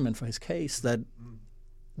better argument for his case that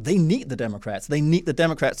they need the Democrats? They need the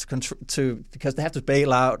Democrats because they have to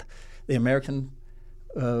bail out the American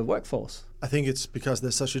workforce. I think it's because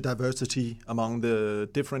there's such a diversity among the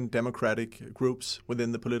different democratic groups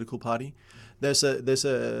within the political party. There's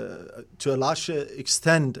to a large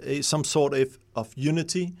extent some sort of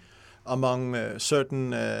unity among certain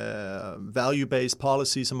value-based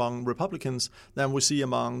policies among Republicans than we see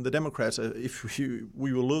among the Democrats. If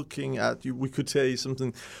we were looking at, we could say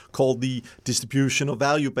something called the distribution of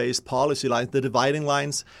value-based policy lines, the dividing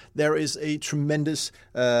lines. There is a tremendous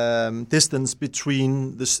distance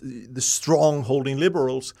between the strong-holding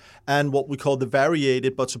liberals and what we call the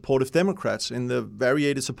variated but supportive Democrats. In the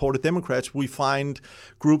variated supportive Democrats, we find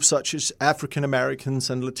groups such as African Americans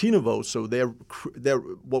and Latino votes. So they're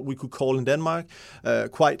what we could call in Denmark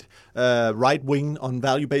quite right-wing on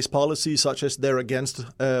value-based policies, such as they're against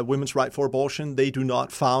women's right for abortion. They do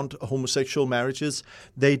not found homosexual marriages.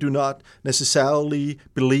 They do not necessarily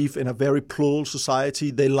believe in a very plural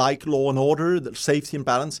society. They like law and order, the safety and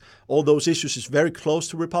balance. all those issues is very close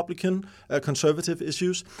to Republican conservative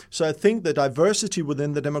issues. So I think the diversity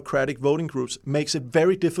within the Democratic voting groups makes it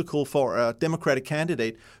very difficult for a Democratic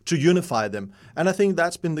candidate to unify them. And I think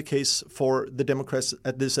that's been the case for the Democrats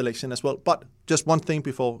at this election as well. But just one thing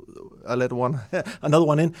before I let another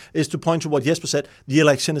one in is to point to what Jesper said. The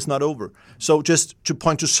election is not over. So just to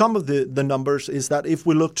point to some of the numbers is that if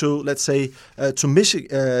we look to, let's say, to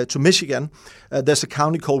Michigan, there's a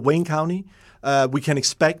county called Wayne County. We can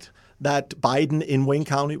expect that Biden in Wayne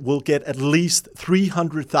County will get at least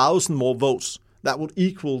 300,000 more votes. That would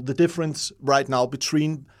equal the difference right now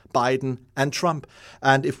between Biden and Trump.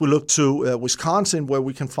 And if we look to Wisconsin, where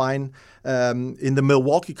we can find in the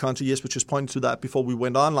Milwaukee country, yes, we just pointed to that before we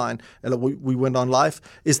went online, we went on live,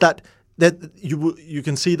 is that you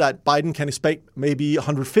can see that Biden can expect maybe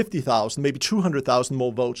 150,000, maybe 200,000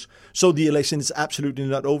 more votes. So the election is absolutely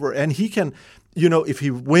not over. And he can, if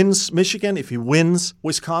he wins Michigan, if he wins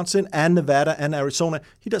Wisconsin and Nevada and Arizona,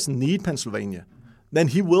 he doesn't need Pennsylvania. Then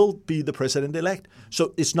he will be the president-elect.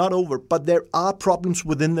 So it's not over. But there are problems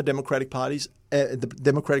within the Democratic Party.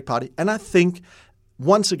 And I think,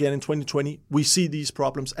 once again in 2020, we see these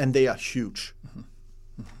problems, and they are huge. Mm-hmm.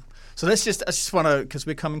 So I just want to, because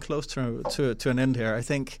we're coming close to an end here. I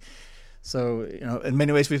think, so in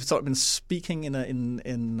many ways we've sort of been speaking in a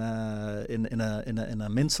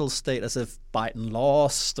mental state as if Biden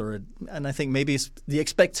lost, and I think maybe the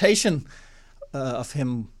expectation of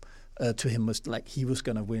him to him was like he was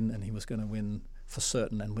going to win, and he was going to win for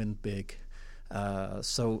certain and win big.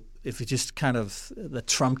 So if we just kind of that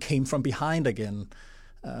Trump came from behind again.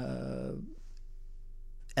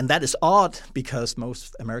 And that is odd because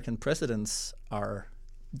most American presidents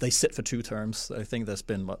they sit for 2 terms. I think there's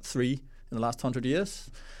been, 3 in the last 100 years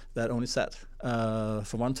that only sat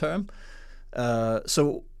for 1 term.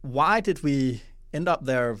 So why did we end up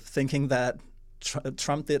there thinking that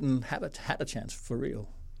Trump didn't had a chance for real?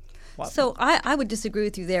 So I would disagree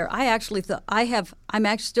with you there. I actually thought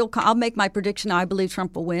I'll make my prediction. I believe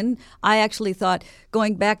Trump will win. I actually thought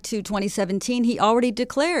going back to 2017, he already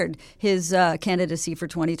declared his candidacy for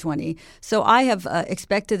 2020. So I have I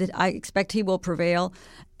expect he will prevail,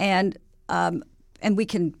 and we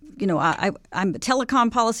can. I'm a telecom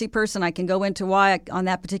policy person. I can go into why on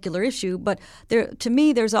that particular issue. But to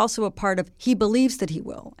me, there's also a part of he believes that he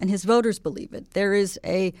will, and his voters believe it. There is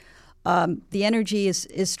the energy is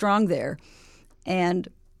strong there. And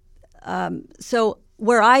so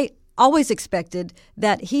where I always expected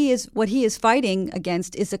that what he is fighting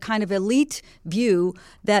against is a kind of elite view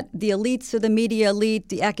that the elites, so the media elite,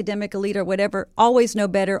 the academic elite or whatever, always know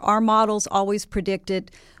better. Our models always predict it.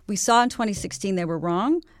 We saw in 2016 they were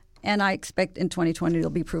wrong, and I expect in 2020 it'll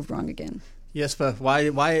be proved wrong again. Yes, but why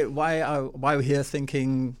are we here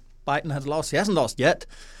thinking Biden has lost? He hasn't lost yet.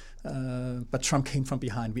 But Trump came from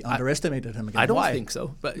behind. We underestimated him again. I don't think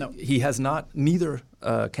so. But no. He has not. Neither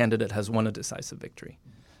candidate has won a decisive victory.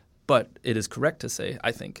 But it is correct to say,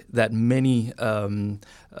 I think, that many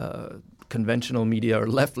conventional media or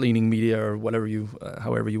left-leaning media or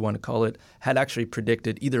however you want to call it, had actually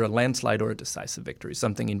predicted either a landslide or a decisive victory,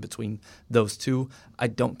 something in between those two. I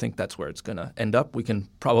don't think that's where it's going to end up. We can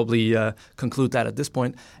probably conclude that at this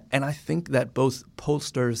point. And I think that both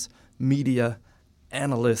pollsters, media,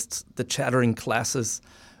 analysts, the chattering classes,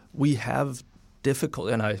 we have difficult,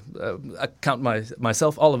 and I count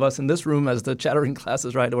myself, all of us in this room, as the chattering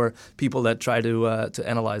classes, right, or people that try to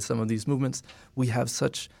analyze some of these movements. We have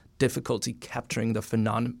such difficulty capturing the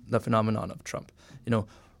phenomenon of Trump.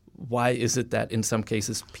 Why is it that in some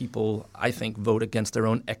cases people, I think, vote against their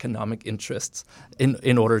own economic interests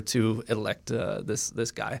in order to elect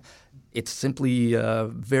this guy? It's simply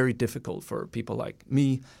very difficult for people like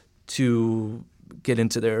me to get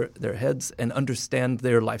into their heads and understand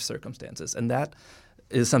their life circumstances. And that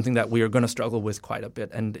is something that we are going to struggle with quite a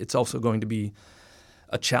bit. And it's also going to be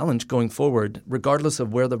a challenge going forward, regardless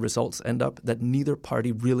of where the results end up, that neither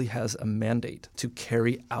party really has a mandate to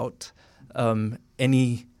carry out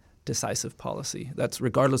any decisive policy. That's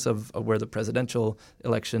regardless of where the presidential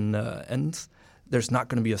election ends. There's not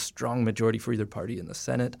going to be a strong majority for either party in the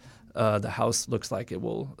Senate. The House looks like it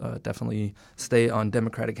will definitely stay on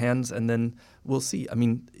Democratic hands, and then we'll see. I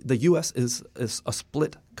mean, the U.S. is a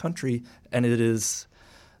split country, and it is,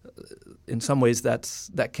 in some ways,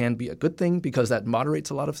 that can be a good thing because that moderates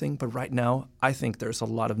a lot of things. But right now, I think there's a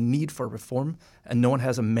lot of need for reform, and no one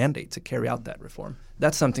has a mandate to carry out that reform.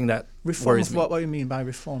 That's something that worries me. What do you mean by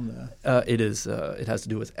reform there? It has to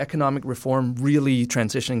do with economic reform, really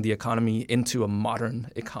transitioning the economy into a modern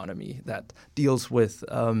economy that deals with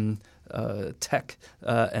tech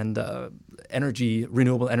and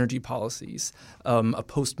renewable energy policies, a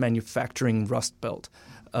post-manufacturing rust belt,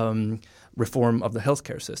 reform of the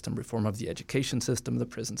healthcare system, reform of the education system, the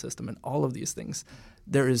prison system, and all of these things.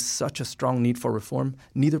 There is such a strong need for reform.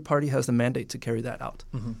 Neither party has the mandate to carry that out.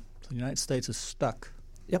 Mm-hmm. So the United States is stuck.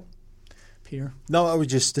 Yep. Peter? No, I would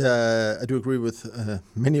just, I do agree with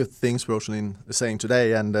many of the things Rosalind is saying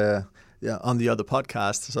today, and on the other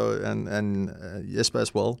podcast, so and Jesper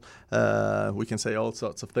as well. We can say all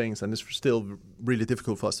sorts of things, and it's still really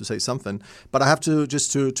difficult for us to say something. But I have to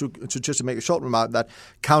just to make a short remark that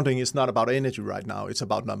counting is not about energy right now; it's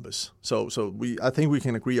about numbers. So I think we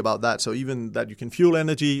can agree about that. So even that you can fuel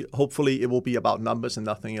energy, hopefully it will be about numbers and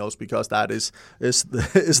nothing else, because that is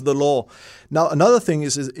the law. Now another thing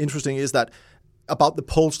is interesting is that about the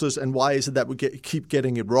pollsters and why is it that we keep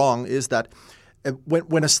getting it wrong is that.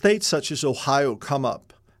 When a state such as Ohio come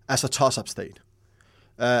up as a toss-up state,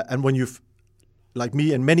 and when you've, like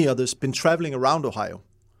me and many others, been traveling around Ohio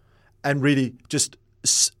and really just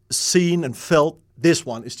seen and felt this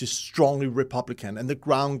one is just strongly Republican, and the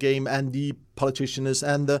ground game and the politicians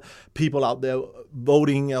and the people out there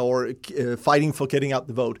voting or fighting for getting out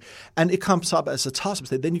the vote, and it comes up as a toss-up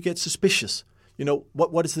state, then you get suspicious. You know,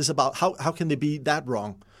 what is this about? How can they be that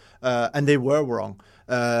wrong? And they were wrong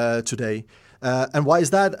today. And why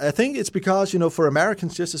is that? I think it's because, for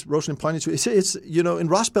Americans, just as Rosalind pointed to, it's in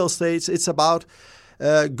Rust Belt states, it's about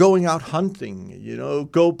going out hunting,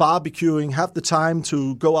 go barbecuing, have the time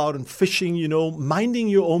to go out and fishing, minding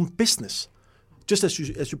your own business, just as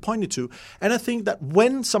you pointed to. And I think that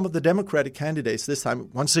when some of the Democratic candidates this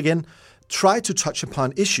time, once again, try to touch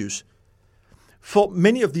upon issues, for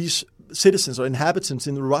many of these citizens or inhabitants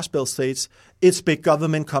in the Rust Belt states, it's big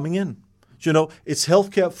government coming in. It's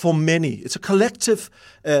healthcare for many. It's a collective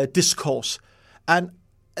discourse, and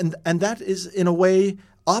that is in a way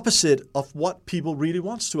opposite of what people really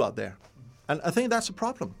want to out there, and I think that's a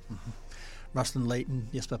problem. Mm-hmm. Rosalind Layton,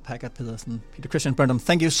 Jesper Packer Pedersen, Peter Christian Burnham,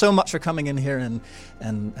 thank you so much for coming in here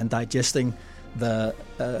and digesting the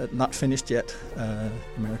not finished yet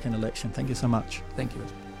American election. Thank you so much. Thank you.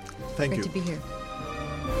 Thank you. Great to be here.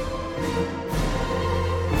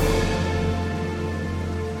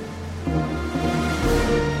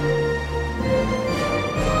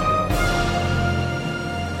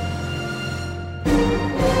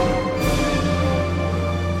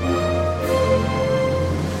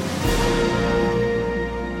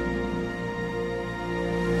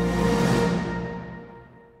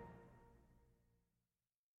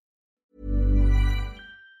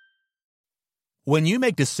 When you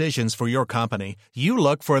make decisions for your company, you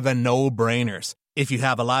look for the no-brainers. If you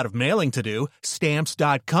have a lot of mailing to do,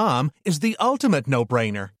 Stamps.com is the ultimate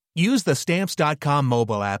no-brainer. Use the Stamps.com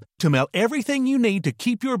mobile app to mail everything you need to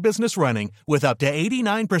keep your business running with up to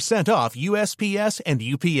 89% off USPS and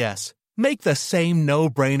UPS. Make the same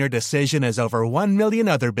no-brainer decision as over 1 million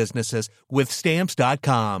other businesses with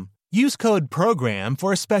Stamps.com. Use code PROGRAM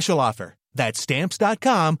for a special offer. That's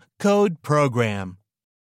Stamps.com, code PROGRAM.